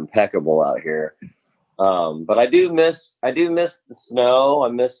freaking impeccable out here. But I do miss the snow. I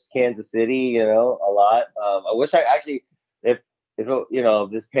miss Kansas City, a lot. I wish I actually, if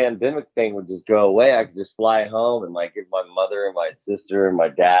this pandemic thing would just go away, I could just fly home and give my mother and my sister and my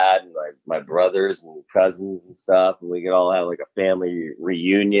dad and my brothers and cousins and stuff, and we could all have a family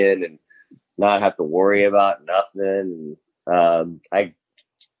reunion and not have to worry about nothing. And I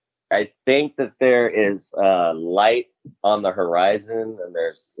think that there is light on the horizon, and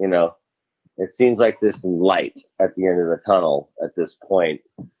there's it seems like there's some light at the end of the tunnel at this point.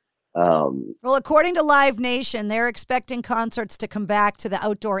 Well, according to Live Nation, they're expecting concerts to come back to the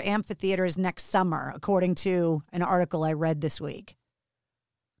outdoor amphitheaters next summer, according to an article I read this week.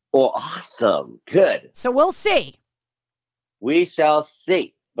 Well, awesome. Good. So we'll see. We shall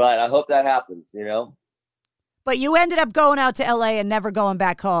see. But I hope that happens, But you ended up going out to LA and never going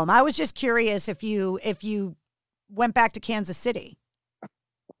back home. I was just curious if you went back to Kansas City.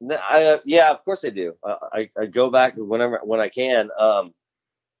 Yeah, of course I do. I go back when I can.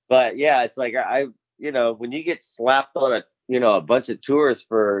 But yeah, it's like when you get slapped on a bunch of tours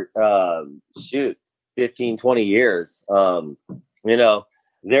for 15, 20 years,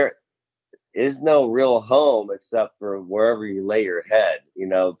 there is no real home except for wherever you lay your head.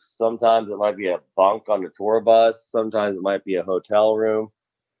 Sometimes it might be a bunk on the tour bus. Sometimes it might be a hotel room.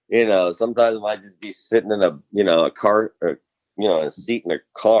 Sometimes it might just be sitting in a car, or, a seat in a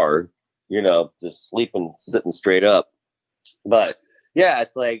car, just sitting straight up. But yeah,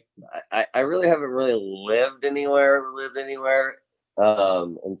 it's like I really haven't really lived anywhere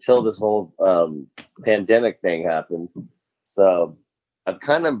until this whole pandemic thing happened. So I've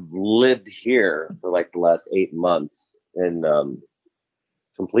kind of lived here for the last 8 months in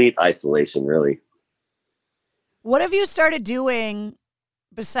complete isolation, really. What have you started doing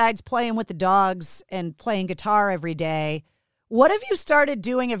besides playing with the dogs and playing guitar every day, what have you started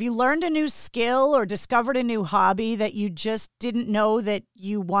doing? Have you learned a new skill or discovered a new hobby that you just didn't know that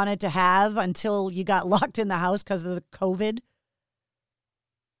you wanted to have until you got locked in the house because of the COVID?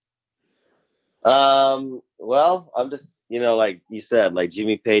 Well, I'm just, like you said, like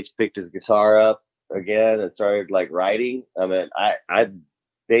Jimmy Page picked his guitar up again and started like writing. I mean, I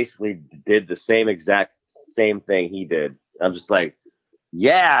basically did the same thing he did. I'm just like,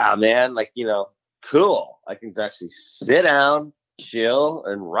 yeah, man, like, cool. I can actually sit down, chill,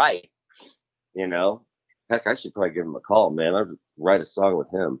 and write, Heck, I should probably give him a call, man. I'll write a song with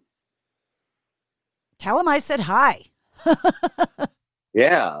him. Tell him I said hi.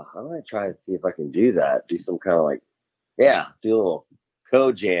 Yeah, I might try and see if I can do that. Do some kind of like, do a little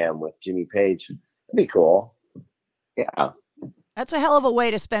co-jam with Jimmy Page. That'd be cool. Yeah. That's a hell of a way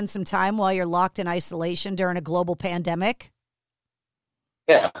to spend some time while you're locked in isolation during a global pandemic.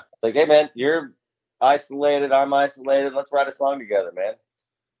 Yeah. It's like, hey, man, you're isolated. I'm isolated. Let's write a song together, man.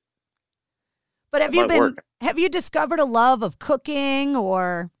 But have you discovered a love of cooking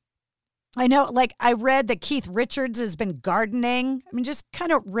or... I know, like, I read that Keith Richards has been gardening. I mean, just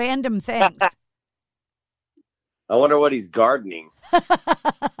kind of random things. I wonder what he's gardening.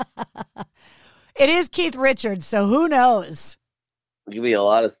 It is Keith Richards, so who knows? It could be a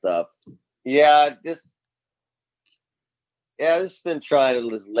lot of stuff. Yeah, just been trying to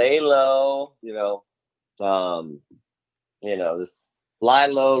just lay low, just fly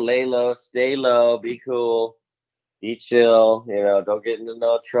low, lay low, stay low, be cool, be chill, don't get into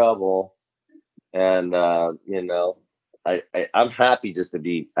no trouble. And, I'm happy just to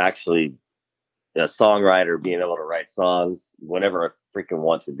be actually a songwriter, being able to write songs whenever I freaking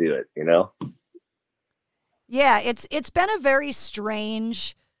want to do it, Yeah, it's been a very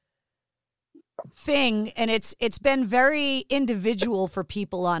strange thing, and it's been very individual for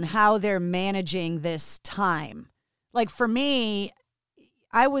people on how they're managing this time. Like for me,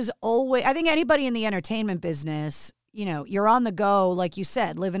 I think anybody in the entertainment business, you're on the go, like you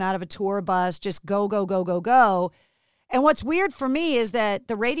said, living out of a tour bus, just go, go, go, go, go. And what's weird for me is that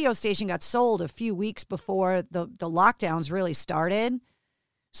the radio station got sold a few weeks before the lockdowns really started.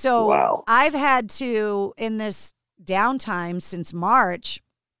 So wow. I've had to, in this downtime since March,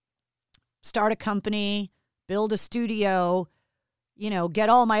 start a company, build a studio, get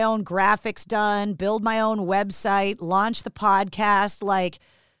all my own graphics done, build my own website, launch the podcast,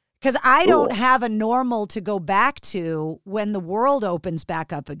 because I don't have a normal to go back to when the world opens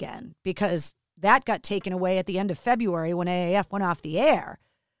back up again, because that got taken away at the end of February when AAF went off the air.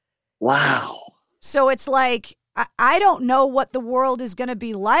 Wow. So it's like, I don't know what the world is going to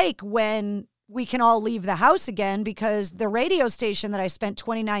be like when we can all leave the house again, because the radio station that I spent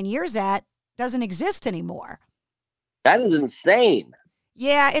 29 years at doesn't exist anymore. That is insane.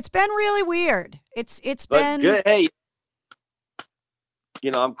 Yeah, it's been really weird. It's been good. Hey,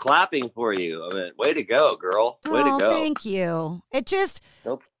 I'm clapping for you. I mean, way to go, girl. Way to go. Thank you. It's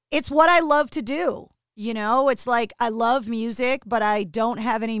what I love to do. It's like I love music, but I don't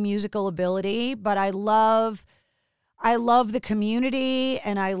have any musical ability, but I love the community,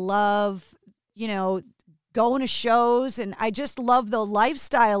 and I love, going to shows, and I just love the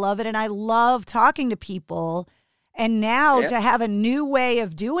lifestyle of it, and I love talking to people. And now to have a new way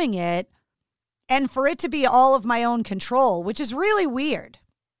of doing it, and for it to be all of my own control, which is really weird,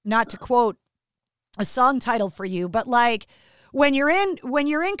 not to quote a song title for you, but like when you're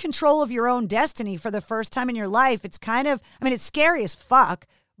in control of your own destiny for the first time in your life, it's kind of, it's scary as fuck,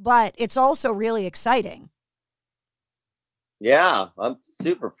 but it's also really exciting. Yeah, I'm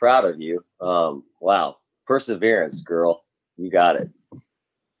super proud of you. Wow. Perseverance, girl. You got it.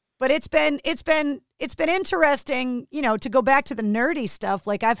 But it's been interesting, to go back to the nerdy stuff.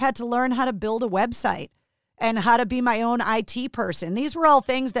 Like I've had to learn how to build a website and how to be my own IT person. These were all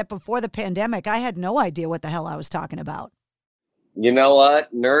things that before the pandemic, I had no idea what the hell I was talking about. You know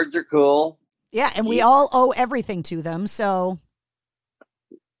what? Nerds are cool. Yeah, and we all owe everything to them, so.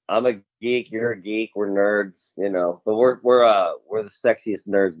 I'm a geek, you're a geek, we're nerds, but we're the sexiest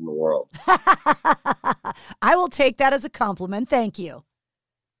nerds in the world. I will take that as a compliment. Thank you.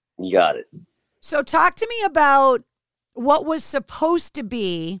 You got it. So talk to me about what was supposed to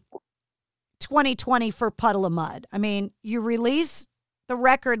be 2020 for Puddle of Mudd. I mean, you released the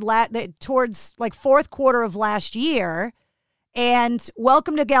record towards like fourth quarter of last year, and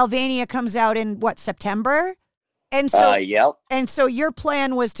Welcome to Galvania comes out in September? And so, yep. And so your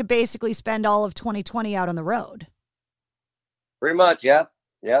plan was to basically spend all of 2020 out on the road. Pretty much, yep.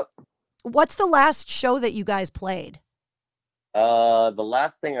 What's the last show that you guys played? The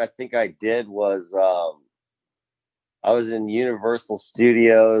last thing I think I did was I was in Universal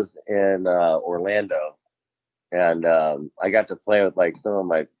Studios in Orlando, and I got to play with like some of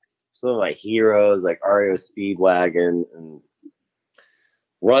my heroes, like REO Speedwagon and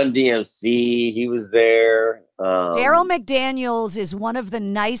Run DMC. He was there. Daryl McDaniels is one of the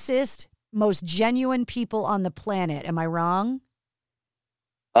nicest, most genuine people on the planet. Am I wrong?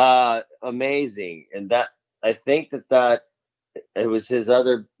 Amazing. And that, I think that it was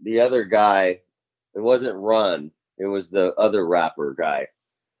the other guy. It wasn't Run. It was the other rapper guy.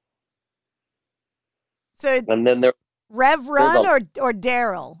 So, and then there Rev Run or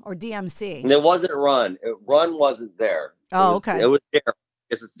Daryl or DMC. And it wasn't Run. Run wasn't there. Okay. It was Daryl.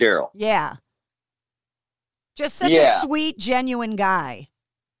 Yes, it's Daryl. Yeah. Just such a sweet, genuine guy.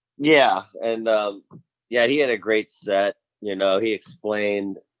 Yeah, and he had a great set. You know, he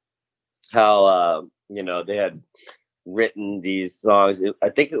explained how they had written these songs. I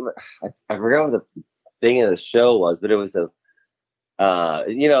forgot what the thing of the show was, but it was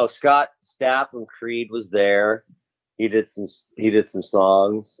Scott Stapp from Creed was there. He did some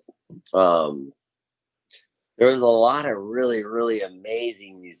songs. There was a lot of really, really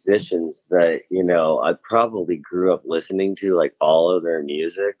amazing musicians that, I probably grew up listening to, like, all of their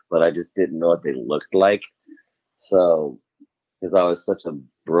music, but I just didn't know what they looked like. So, because I was such a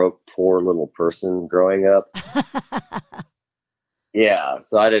broke, poor little person growing up. Yeah,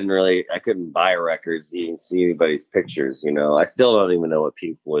 so I couldn't buy records, even see anybody's pictures, I still don't even know what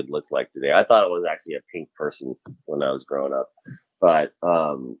Pink Floyd looked like today. I thought it was actually a pink person when I was growing up. But,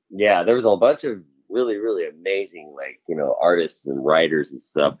 there was a bunch of really, really amazing, like, artists and writers and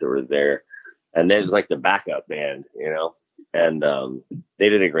stuff that were there. And then it was like the backup band, and they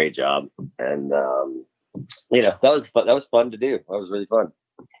did a great job. And, that was fun. That was fun to do. That was really fun.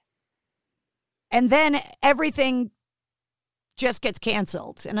 And then everything just gets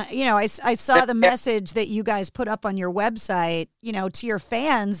canceled. And, I saw the message that you guys put up on your website, to your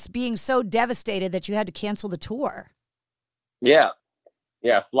fans being so devastated that you had to cancel the tour. Yeah.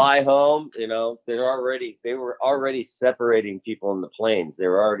 Yeah, fly home, they were already separating people in the planes. They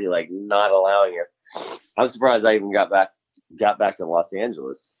were already like not allowing it. I'm surprised I even got back to Los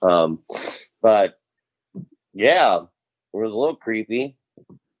Angeles. But yeah, it was a little creepy.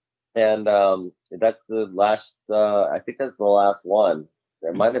 And that's the last I think that's the last one.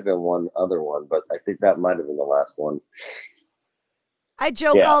 There might have been one other one, but I think that might have been the last one. I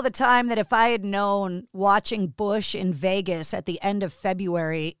joke all the time that if I had known watching Bush in Vegas at the end of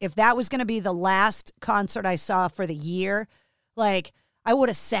February, if that was going to be the last concert I saw for the year, like I would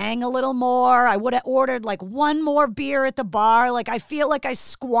have sang a little more. I would have ordered like one more beer at the bar. Like I feel like I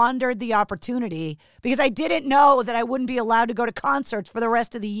squandered the opportunity because I didn't know that I wouldn't be allowed to go to concerts for the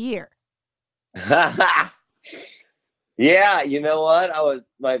rest of the year. Yeah, you know what?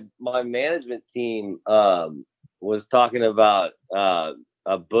 My management team was talking about a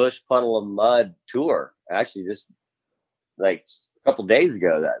Bush Puddle of Mud tour. Actually, just like a couple days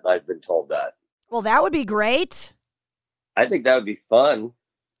ago that I've been told that. Well, that would be great. I think that would be fun.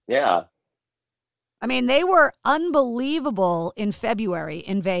 Yeah. I mean, they were unbelievable in February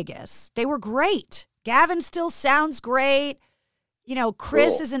in Vegas. They were great. Gavin still sounds great.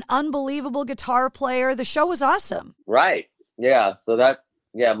 Chris is an unbelievable guitar player. The show was awesome. Right. Yeah. So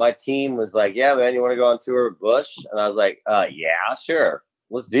my team was like, yeah, man, you want to go on tour with Bush? And I was like, yeah, sure.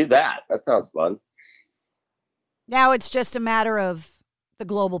 Let's do that. That sounds fun. Now it's just a matter of the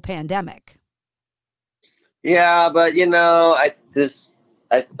global pandemic. Yeah, but, I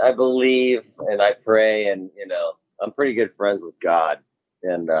believe and I pray and, I'm pretty good friends with God.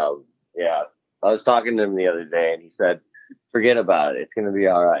 And, I was talking to him the other day and he said, forget about it. It's going to be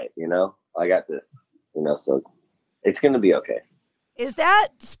all right. I got this, so it's going to be okay. Is that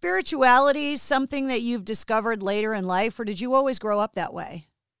spirituality something that you've discovered later in life, or did you always grow up that way?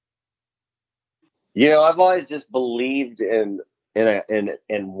 I've always just believed in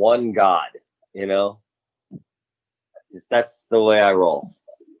one God, that's the way I roll.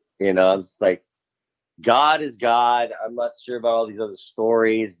 I'm just like, God is God. I'm not sure about all these other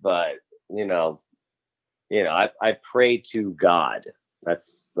stories, but I pray to God.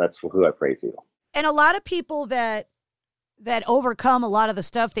 That's who I pray to. And a lot of people that overcome a lot of the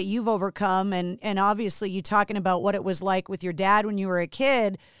stuff that you've overcome, and obviously you talking about what it was like with your dad when you were a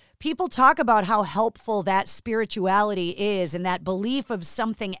kid, people talk about how helpful that spirituality is and that belief of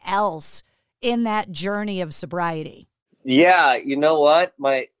something else in that journey of sobriety. Yeah, you know what?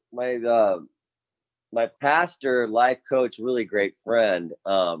 My pastor, life coach, really great friend,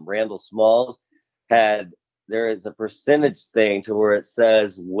 Randall Smalls, there is a percentage thing to where it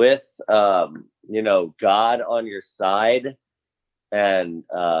says with, God on your side and,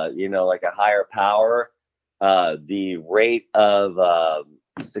 like a higher power, the rate of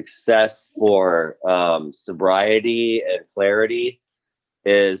success for sobriety and clarity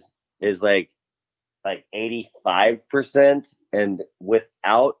is like 85%, and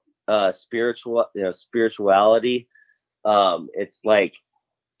without spirituality, it's like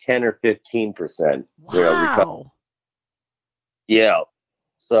 10 or 15%. Wow. Yeah.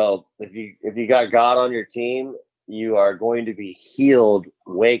 So if you got God on your team, you are going to be healed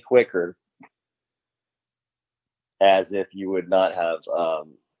way quicker, as if you would not have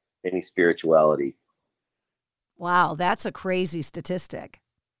any spirituality. Wow, that's a crazy statistic.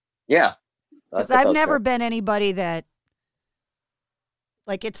 Yeah. Because I've never been anybody that,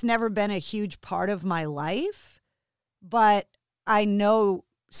 like, it's never been a huge part of my life, but I know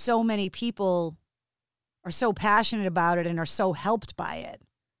so many people are so passionate about it and are so helped by it.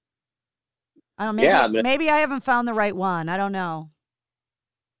 I don't know, maybe I haven't found the right one. I don't know.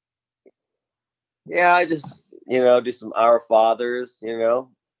 Yeah, I just, do some Our Fathers, and I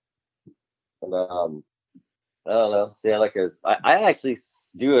don't know. See, I actually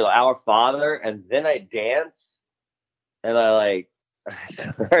do an Our Father, and then I dance, and I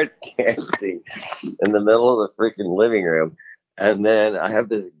start dancing in the middle of the freaking living room, and then I have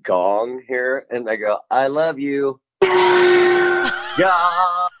this gong here, and I go, "I love you, God."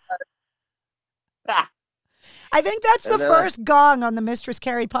 I think that's the first gong on the Mistress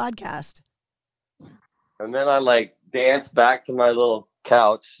Carrie podcast. And then I dance back to my little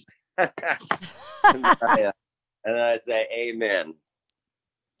couch, and I say, "Amen."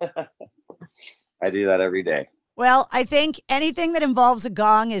 I do that every day. Well, I think anything that involves a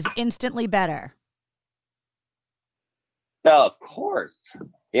gong is instantly better. No, of course.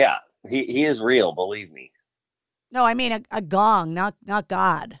 Yeah, he is real, believe me. No, I mean a gong, not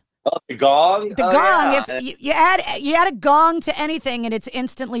God. Oh, the gong? The gong. Yeah. If you add a gong to anything, and it's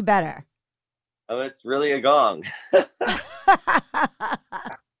instantly better. Oh, it's really a gong. Can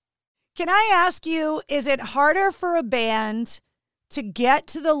I ask you, is it harder for a band to get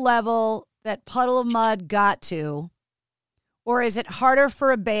to the level that Puddle of Mudd got to, or is it harder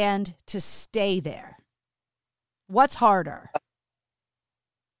for a band to stay there? What's harder?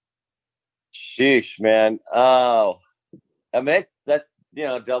 Sheesh, man. Oh, I mean, that's,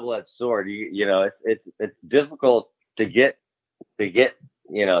 double-edged sword. It's difficult to get this.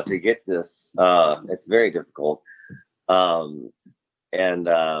 It's very difficult. And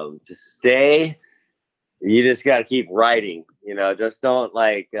to stay, you just got to keep writing, just don't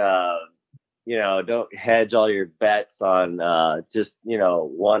don't hedge all your bets on just,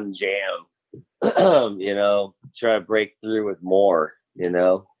 one jam, try to break through with more,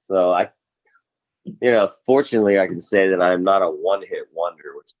 so fortunately I can say that I'm not a one-hit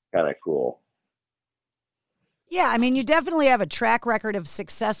wonder, which is kind of cool. Yeah. I mean, you definitely have a track record of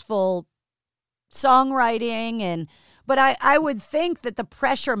successful songwriting, but I would think that the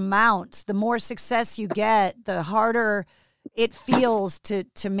pressure mounts. The more success you get, the harder it feels to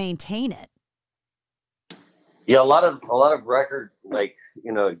maintain it. Yeah, a lot of record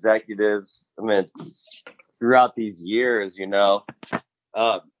executives. I mean, throughout these years,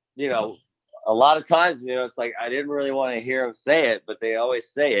 a lot of times, it's like I didn't really want to hear them say it, but they always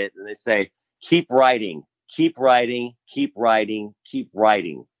say it, and they say, "Keep writing, keep writing, keep writing, keep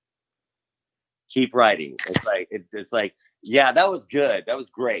writing." Keep writing. It's like, yeah, that was good. That was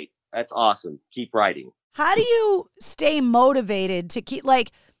great. That's awesome. Keep writing. How do you stay motivated to keep,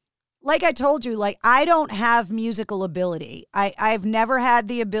 like I told you, I don't have musical ability. I've never had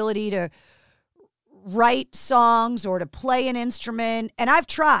the ability to write songs or to play an instrument, and I've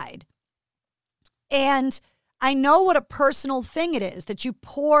tried. And I know what a personal thing it is that you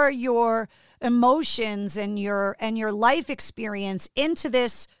pour your emotions and your life experience into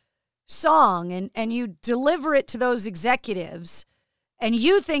this song, and you deliver it to those executives, and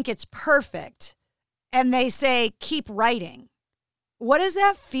you think it's perfect, and they say, "Keep writing." What does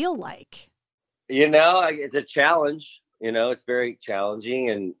that feel like? It's a challenge. It's very challenging,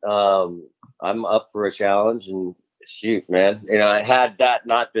 and I'm up for a challenge, and shoot, man, had that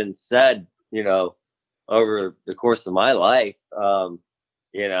not been said, over the course of my life, I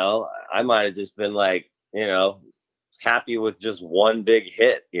might have just been happy with just one big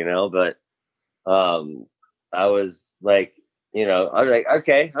hit, but I was like, I was like,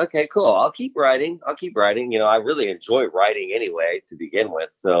 okay, cool. I'll keep writing. I really enjoy writing anyway to begin with.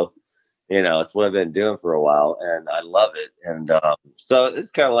 So, it's what I've been doing for a while, and I love it. And so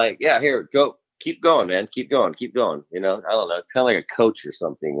it's kind of like, yeah, here, go, keep going, man. Keep going. I don't know. It's kind of like a coach or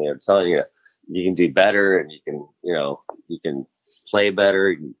something, telling you you can do better, and you can play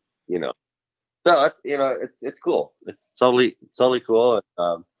better, So it's cool. It's totally cool.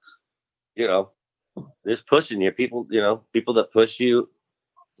 And, just pushing you. People, people that push you,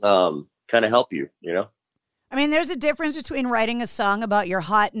 kind of help you, I mean, there's a difference between writing a song about your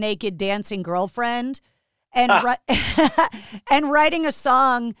hot, naked, dancing girlfriend and and writing a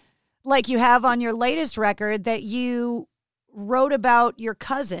song like you have on your latest record that you wrote about your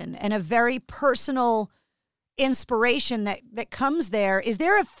cousin and a very personal inspiration that comes there. Is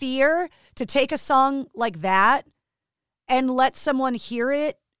there a fear to take a song like that and let someone hear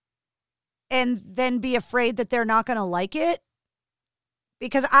it and then be afraid that they're not going to like it?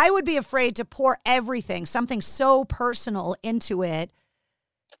 Because I would be afraid to pour everything, something so personal into it,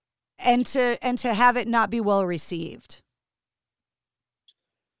 and to have it not be well received.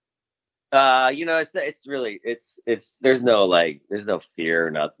 It's really there's no fear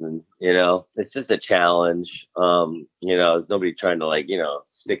or nothing, it's just a challenge. There's nobody trying to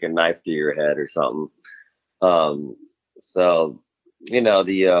stick a knife to your head or something.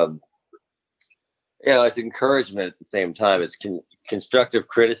 It's encouragement at the same time. It's constructive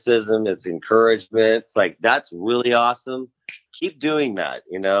criticism. It's encouragement. It's like, that's really awesome. Keep doing that.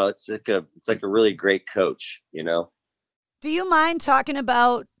 It's like a really great coach, Do you mind talking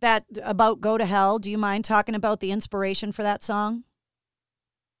about that, about Go to Hell? Do you mind talking about the inspiration for that song?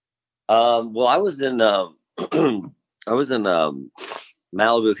 Well, I was in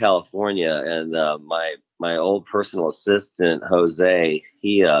Malibu, California, and my old personal assistant, Jose,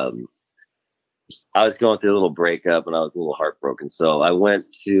 I was going through a little breakup and I was a little heartbroken. So I went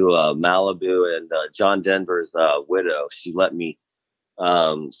to Malibu, and John Denver's widow, she let me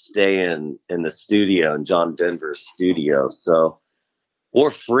stay in the studio, in John Denver's studio. So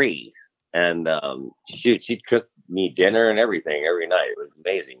for free. And she'd cook me dinner and everything every night. It was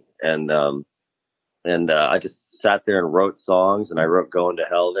amazing. And I just sat there and wrote songs, and I wrote Going to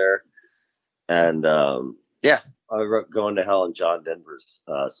Hell there. And I wrote Going to Hell in John Denver's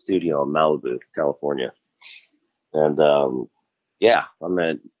studio in Malibu, California. And I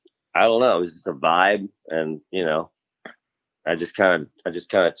don't know, it was just a vibe, and I just kind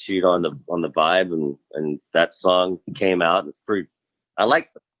of chewed on the vibe, and that song came out. It's pretty.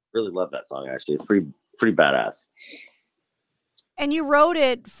 Really love that song, actually. It's pretty badass. And you wrote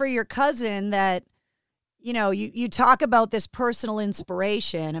it for your cousin that, you talk about this personal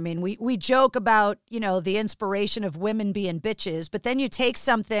inspiration. I mean, we joke about, the inspiration of women being bitches, but then you take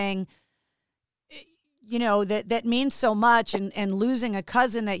something, that means so much, and losing a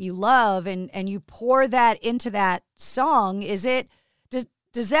cousin that you love, and you pour that into that song.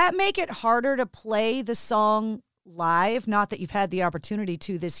 Does that make it harder to play the song live? Not that you've had the opportunity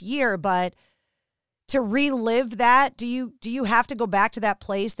to this year, but to relive that, do you have to go back to that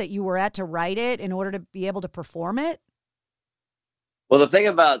place that you were at to write it in order to be able to perform it? Well, the thing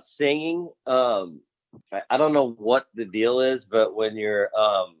about singing, I don't know what the deal is, but when you're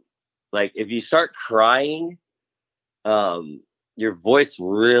if you start crying, your voice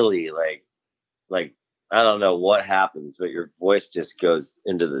really like I don't know what happens, but your voice just goes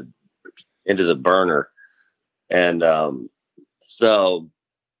into the burner, and so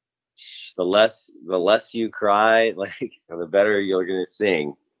the less you cry, the better you're going to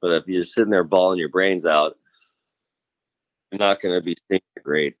sing. But if you're sitting there bawling your brains out, you're not going to be singing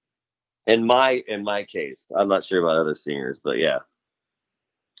great. In my case, I'm not sure about other singers, but yeah.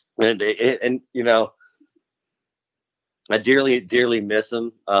 And I dearly miss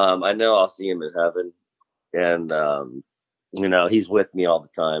him. I know I'll see him in heaven, and he's with me all the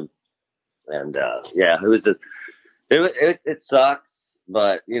time. And it sucks,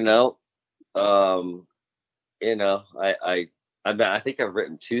 but I think I've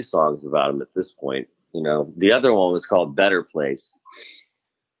written 2 songs about him at this point. The other one was called Better Place.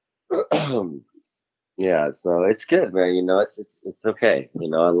 Yeah, so it's good, man. It's okay. I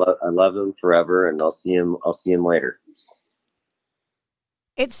love him forever, and I'll see him later.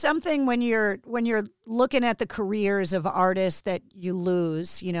 It's something when you're looking at the careers of artists that you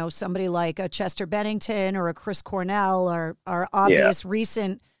lose, somebody like a Chester Bennington or a Chris Cornell are obvious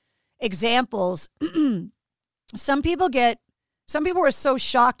recent examples. Some people are so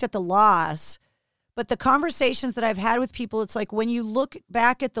shocked at the loss, but the conversations that I've had with people, it's like when you look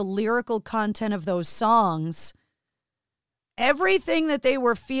back at the lyrical content of those songs, everything that they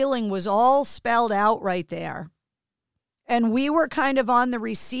were feeling was all spelled out right there. And we were kind of on the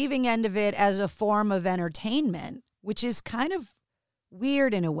receiving end of it as a form of entertainment, which is kind of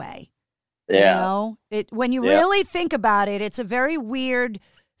weird in a way. Yeah. When you really think about it, it's a very weird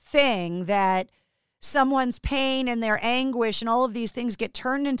thing that someone's pain and their anguish and all of these things get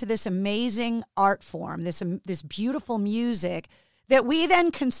turned into this amazing art form, this beautiful music that we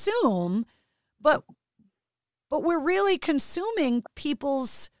then consume, but we're really consuming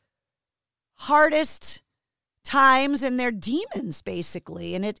people's hardest times and their demons,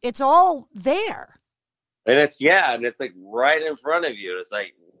 basically. And it's all there. And it's like right in front of you. It's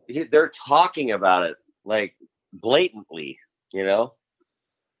like they're talking about it like blatantly, you know?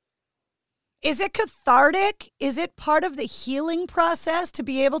 Is it cathartic? Is it part of the healing process to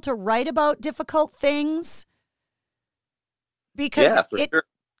be able to write about difficult things? Because sure.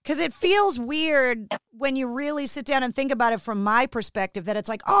 Because it feels weird when you really sit down and think about it from my perspective, that it's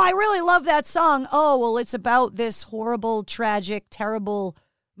like, oh, I really love that song. Oh, well, it's about this horrible, tragic, terrible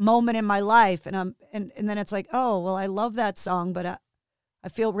moment in my life. And then it's like, oh, well, I love that song, but I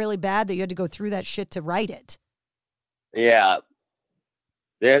feel really bad that you had to go through that shit to write it. Yeah.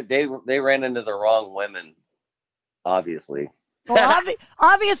 They ran into the wrong women, obviously. Well,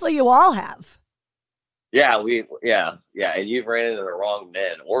 obviously you all have. Yeah, and you've ran into the wrong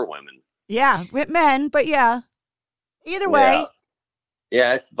men or women. Yeah, with men, but yeah. Either way.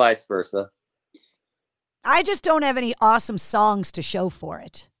 Yeah, it's vice versa. I just don't have any awesome songs to show for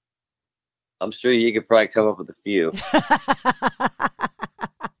it. I'm sure you could probably come up with a few.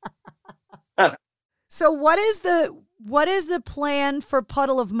 So what is the plan for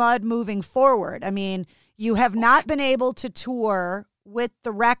Puddle of Mudd moving forward? I mean, you have not been able to tour with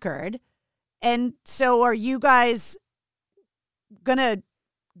the record. And so are you guys going to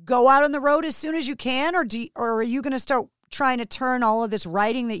go out on the road as soon as you can, or are you going to start trying to turn all of this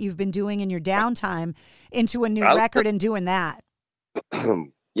writing that you've been doing in your downtime into a new record and doing that?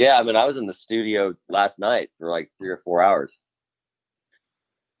 Yeah, I mean, I was in the studio last night for like 3 or 4 hours.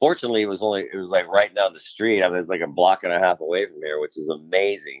 Fortunately, it was like right down the street. I mean, it's like a block and a half away from here, which is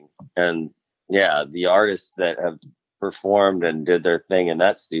amazing. And yeah, the artists that have performed and did their thing in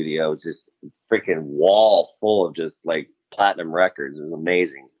that studio, it's just freaking wall full of just like platinum records. It was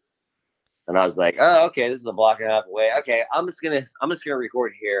amazing. And I was like, oh, okay, this is a block and a half away. Okay, I'm just gonna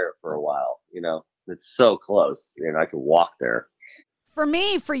record here for a while. You know, it's so close. You know, I could walk there. For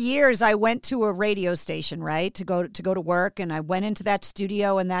me, for years, I went to a radio station, right, to go to work, and I went into that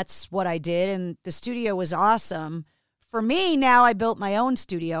studio, and that's what I did, and the studio was awesome. For me, now I built my own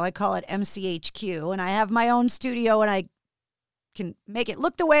studio. I call it MCHQ, and I have my own studio, and I can make it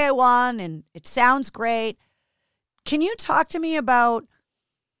look the way I want, and it sounds great. Can you talk to me about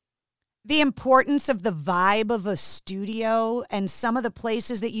the importance of the vibe of a studio and some of the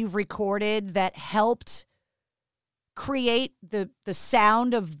places that you've recorded that helped create the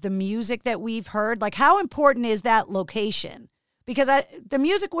sound of the music that we've heard? Like, how important is that location? Because the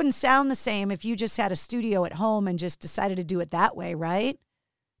music wouldn't sound the same if you just had a studio at home and just decided to do it that way, right?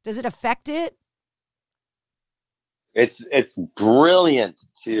 Does it affect it? It's brilliant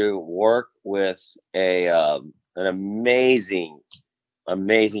to work with an amazing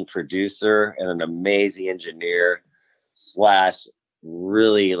producer and an amazing engineer /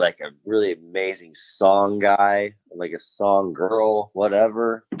 really amazing song guy, like a song girl,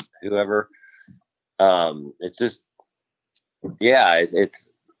 whoever. It's just, yeah,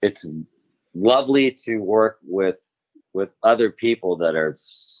 it's lovely to work with other people that are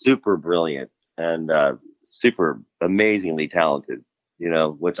super brilliant and super amazingly talented, you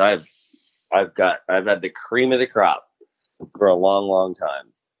know, which I've had the cream of the crop for a long, long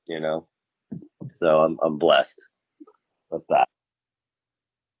time, you know, so I'm blessed with that.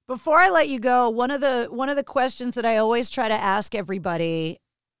 Before I let you go, one of the questions that I always try to ask everybody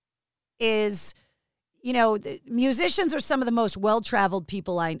is, you know, musicians are some of the most well-traveled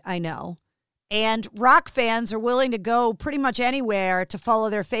people I know. And rock fans are willing to go pretty much anywhere to follow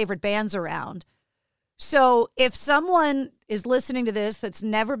their favorite bands around. So if someone is listening to this that's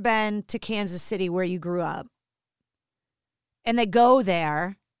never been to Kansas City where you grew up, and they go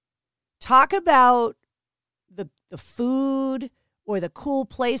there, talk about the food or the cool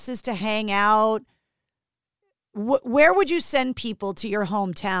places to hang out. Where would you send people to your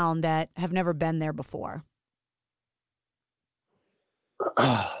hometown that have never been there before?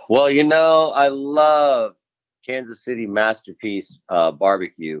 Well, you know, I love Kansas City Masterpiece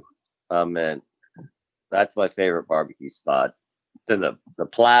Barbecue. And that's my favorite barbecue spot. It's in the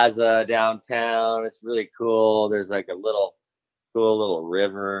plaza downtown. It's really cool. There's like a cool little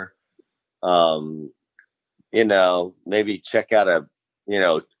river. You know, maybe check out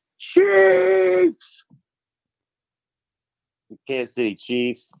Chiefs. Kansas City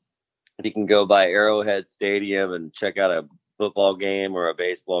Chiefs. You can go by Arrowhead Stadium and check out a football game or a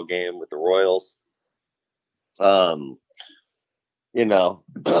baseball game with the Royals. You know,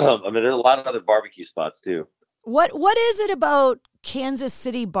 I mean, there's a lot of other barbecue spots too. What is it about Kansas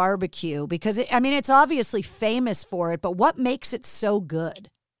City barbecue? Because it's obviously famous for it, but what makes it so good?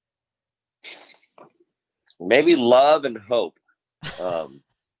 Maybe love and hope.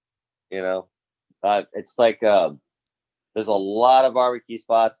 You know, it's like there's a lot of barbecue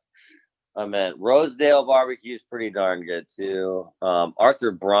spots. I mean, Rosedale barbecue is pretty darn good too.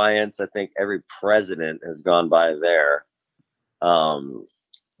 Arthur Bryant's, I think every president has gone by there.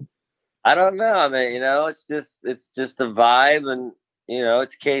 I don't know. I mean, you know, it's just a vibe, and you know,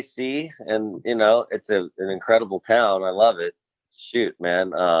 it's KC, and you know, it's an incredible town. I love it. Shoot,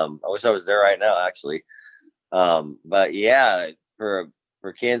 man. I wish I was there right now, actually. But yeah, for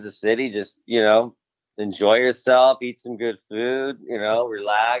Kansas City, just, you know, enjoy yourself, eat some good food, you know,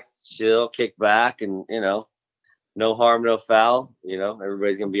 relax, chill, kick back, and you know, no harm, no foul. You know,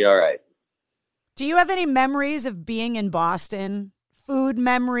 everybody's gonna be all right. Do you have any memories of being in Boston? Food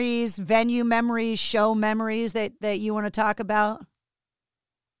memories, venue memories, show memories that you want to talk about?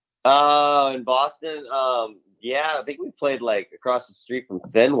 In Boston, yeah, I think we played like across the street from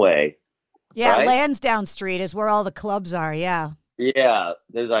Fenway. Yeah, right? Lansdowne Street is where all the clubs are. Yeah. Yeah,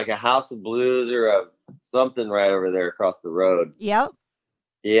 there's like a House of Blues or something right over there across the road. Yep.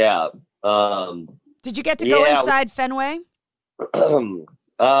 Yeah. Did you get to go inside Fenway? Is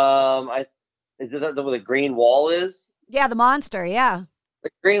it where the green wall is? Yeah, the monster. Yeah. The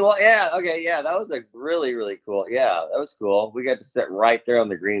green wall. Yeah. Okay. Yeah, that was like really, really cool. Yeah, that was cool. We got to sit right there on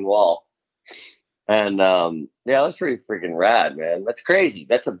the green wall, and yeah, that's pretty freaking rad, man. That's crazy.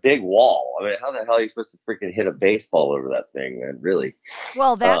 That's a big wall. I mean, how the hell are you supposed to freaking hit a baseball over that thing, man? Really?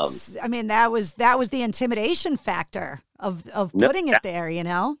 Well, that's. I mean, that was the intimidation factor of putting it there. You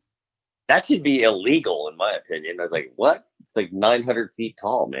know. That should be illegal, in my opinion. I was like, what? It's like 900 feet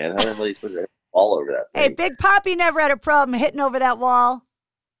tall, man. How the hell are you supposed to hit all over that thing? Hey, Big Papi never had a problem hitting over that wall.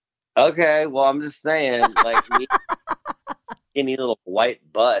 Okay, well, I'm just saying, like, any little white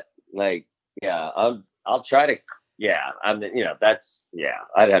butt, like, yeah, I'll try to, yeah, you know, that's, yeah,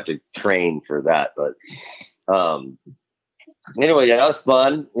 I'd have to train for that, but, anyway, yeah, that was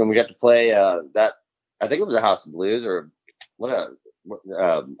fun, and we got to play, that, I think it was a House of Blues, or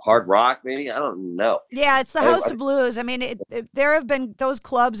Hard Rock, maybe, I don't know. Yeah, it's the House of Blues. I mean, there have been, those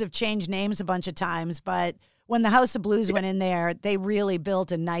clubs have changed names a bunch of times, but when the House of Blues went in there, they really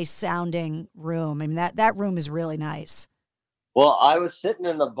built a nice sounding room. I mean, that room is really nice. Well, I was sitting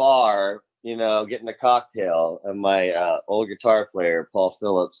in the bar, you know, getting a cocktail, and my old guitar player, Paul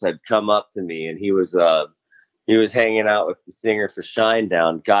Phillips, had come up to me, and he was hanging out with the singer for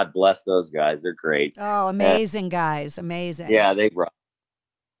Shinedown. God bless those guys; they're great. Oh, amazing guys, amazing. Yeah, they brought.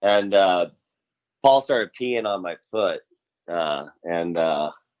 And Paul started peeing on my foot, and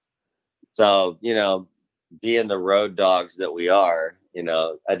so, you know, being the road dogs that we are, you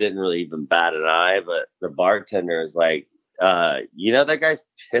know, I didn't really even bat an eye, but the bartender is like, you know, that guy's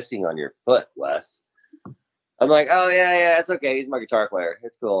pissing on your foot, Wes. I'm like, oh yeah, it's okay. He's my guitar player.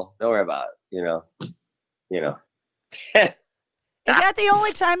 It's cool. Don't worry about it. You know. Is that the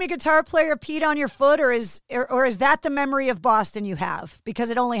only time your guitar player peed on your foot, or is that the memory of Boston you have? Because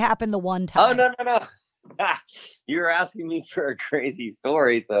it only happened the one time. Oh, no. You were asking me for a crazy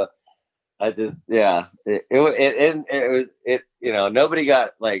story, so I just, yeah, it was, you know, nobody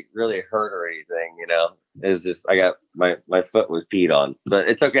got like really hurt or anything, you know. It was just, I got, my foot was peed on, but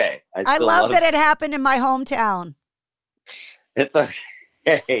it's okay. I love that it happened in my hometown. It's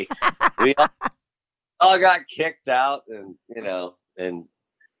okay. We all got kicked out, and, you know, and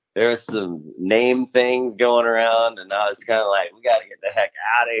there was some name things going around, and I was kind of like, we got to get the heck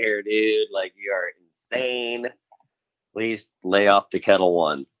out of here, dude. Like, you are insane. Please lay off the Kettle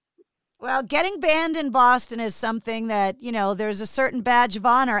One. Well, getting banned in Boston is something that, you know, there's a certain badge of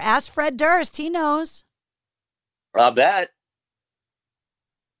honor. Ask Fred Durst. He knows. I bet.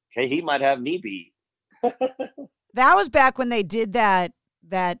 Okay, he might have me beat. That was back when they did that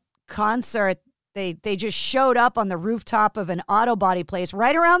concert. They just showed up on the rooftop of an auto body place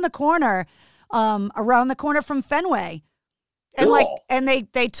right around the corner from Fenway. And cool. and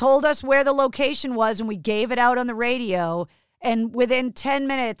they told us where the location was, and we gave it out on the radio. And within 10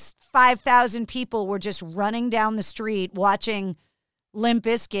 minutes, 5,000 people were just running down the street watching Limp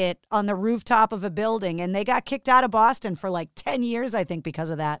Bizkit on the rooftop of a building. And they got kicked out of Boston for like 10 years, I think,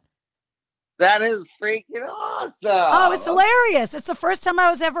 because of that. That is freaking awesome. Oh, it was hilarious. It's the first time I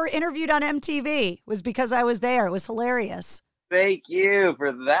was ever interviewed on MTV. Was because I was there. It was hilarious. Thank you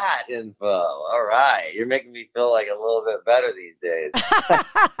for that info. All right. You're making me feel like a little bit better these days.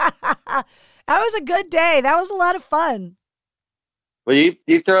 That was a good day. That was a lot of fun. Well,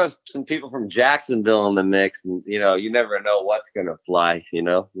 you throw some people from Jacksonville in the mix, and, you know, you never know what's going to fly, you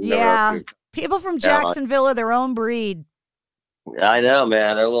know? People from Jacksonville are their own breed. I know,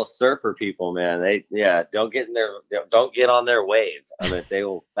 man. They're little surfer people, man. Don't get on their wave. I mean, they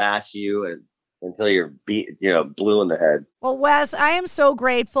will bash you, and until you're blue in the head. Well, Wes, I am so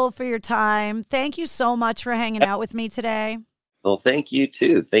grateful for your time. Thank you so much for hanging out with me today. Well, thank you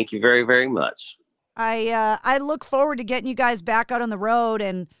too. Thank you very, very much. I look forward to getting you guys back out on the road,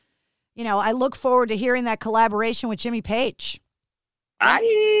 and I look forward to hearing that collaboration with Jimmy Page.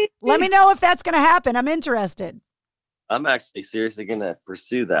 Let me know if that's going to happen. I'm interested. I'm actually seriously going to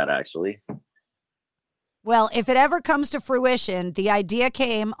pursue that, actually. Well, if it ever comes to fruition, the idea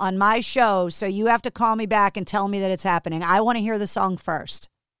came on my show, so you have to call me back and tell me that it's happening. I want to hear the song first.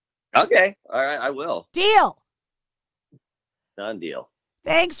 Okay. All right, I will. Deal. Done deal.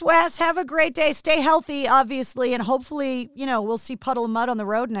 Thanks, Wes. Have a great day. Stay healthy, obviously, and hopefully, we'll see Puddle of Mud on the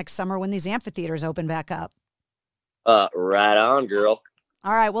road next summer when these amphitheaters open back up. Right on, girl.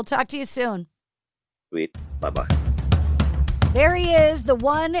 All right, we'll talk to you soon. Sweet. Bye-bye. There he is, the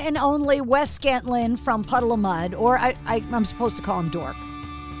one and only Wes Scantlin from Puddle of Mud, or I'm supposed to call him Dork.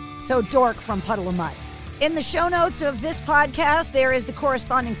 So Dork from Puddle of Mud. In the show notes of this podcast, there is the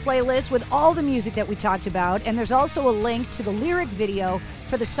corresponding playlist with all the music that we talked about, and there's also a link to the lyric video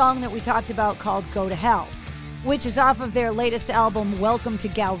for the song that we talked about called Go to Hell, which is off of their latest album, Welcome to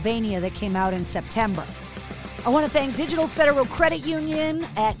Galvania, that came out in September. I want to thank Digital Federal Credit Union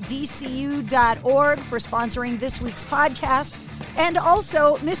at dcu.org for sponsoring this week's podcast, and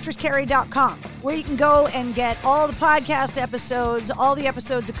also MistressCarrie.com, where you can go and get all the podcast episodes, all the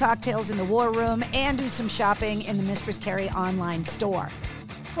episodes of Cocktails in the War Room, and do some shopping in the Mistress Carrie online store.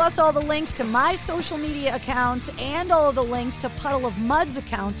 Plus, all the links to my social media accounts and all of the links to Puddle of Mud's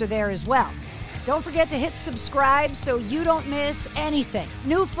accounts are there as well. Don't forget to hit subscribe so you don't miss anything.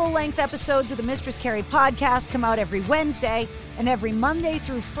 New full-length episodes of the Mistress Carrie podcast come out every Wednesday, and every Monday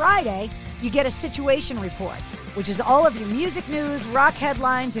through Friday, you get a situation report, which is all of your music news, rock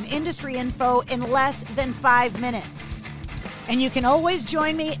headlines, and industry info in less than 5 minutes. And you can always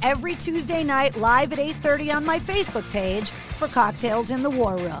join me every Tuesday night live at 8:30 on my Facebook page for Cocktails in the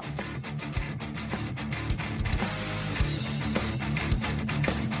War Room.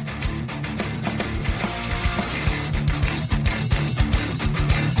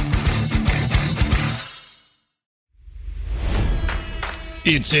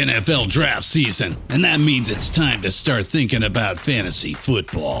 It's NFL draft season, and that means it's time to start thinking about fantasy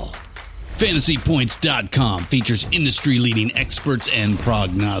football. FantasyPoints.com features industry-leading experts and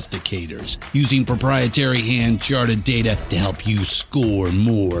prognosticators using proprietary hand-charted data to help you score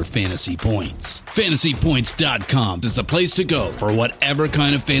more fantasy points. FantasyPoints.com is the place to go for whatever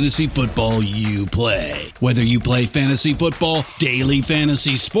kind of fantasy football you play. Whether you play fantasy football, daily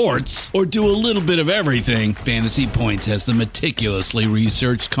fantasy sports, or do a little bit of everything, Fantasy Points has the meticulously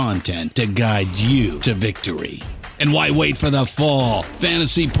researched content to guide you to victory. And why wait for the fall?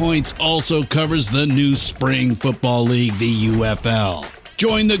 Fantasy Points also covers the new spring football league, the UFL.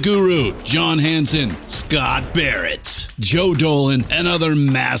 Join the guru, John Hansen, Scott Barrett, Joe Dolan, and other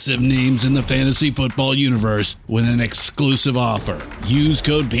massive names in the fantasy football universe with an exclusive offer. Use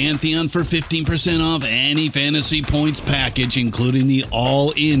code Pantheon for 15% off any Fantasy Points package, including the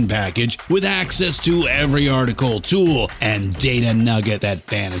all-in package, with access to every article, tool, and data nugget that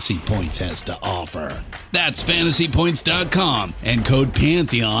Fantasy Points has to offer. That's FantasyPoints.com and code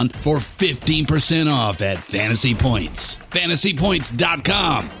Pantheon for 15% off at Fantasy Points.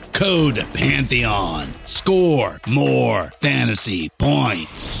 FantasyPoints.com, code Pantheon. Score more fantasy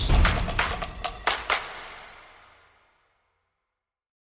points.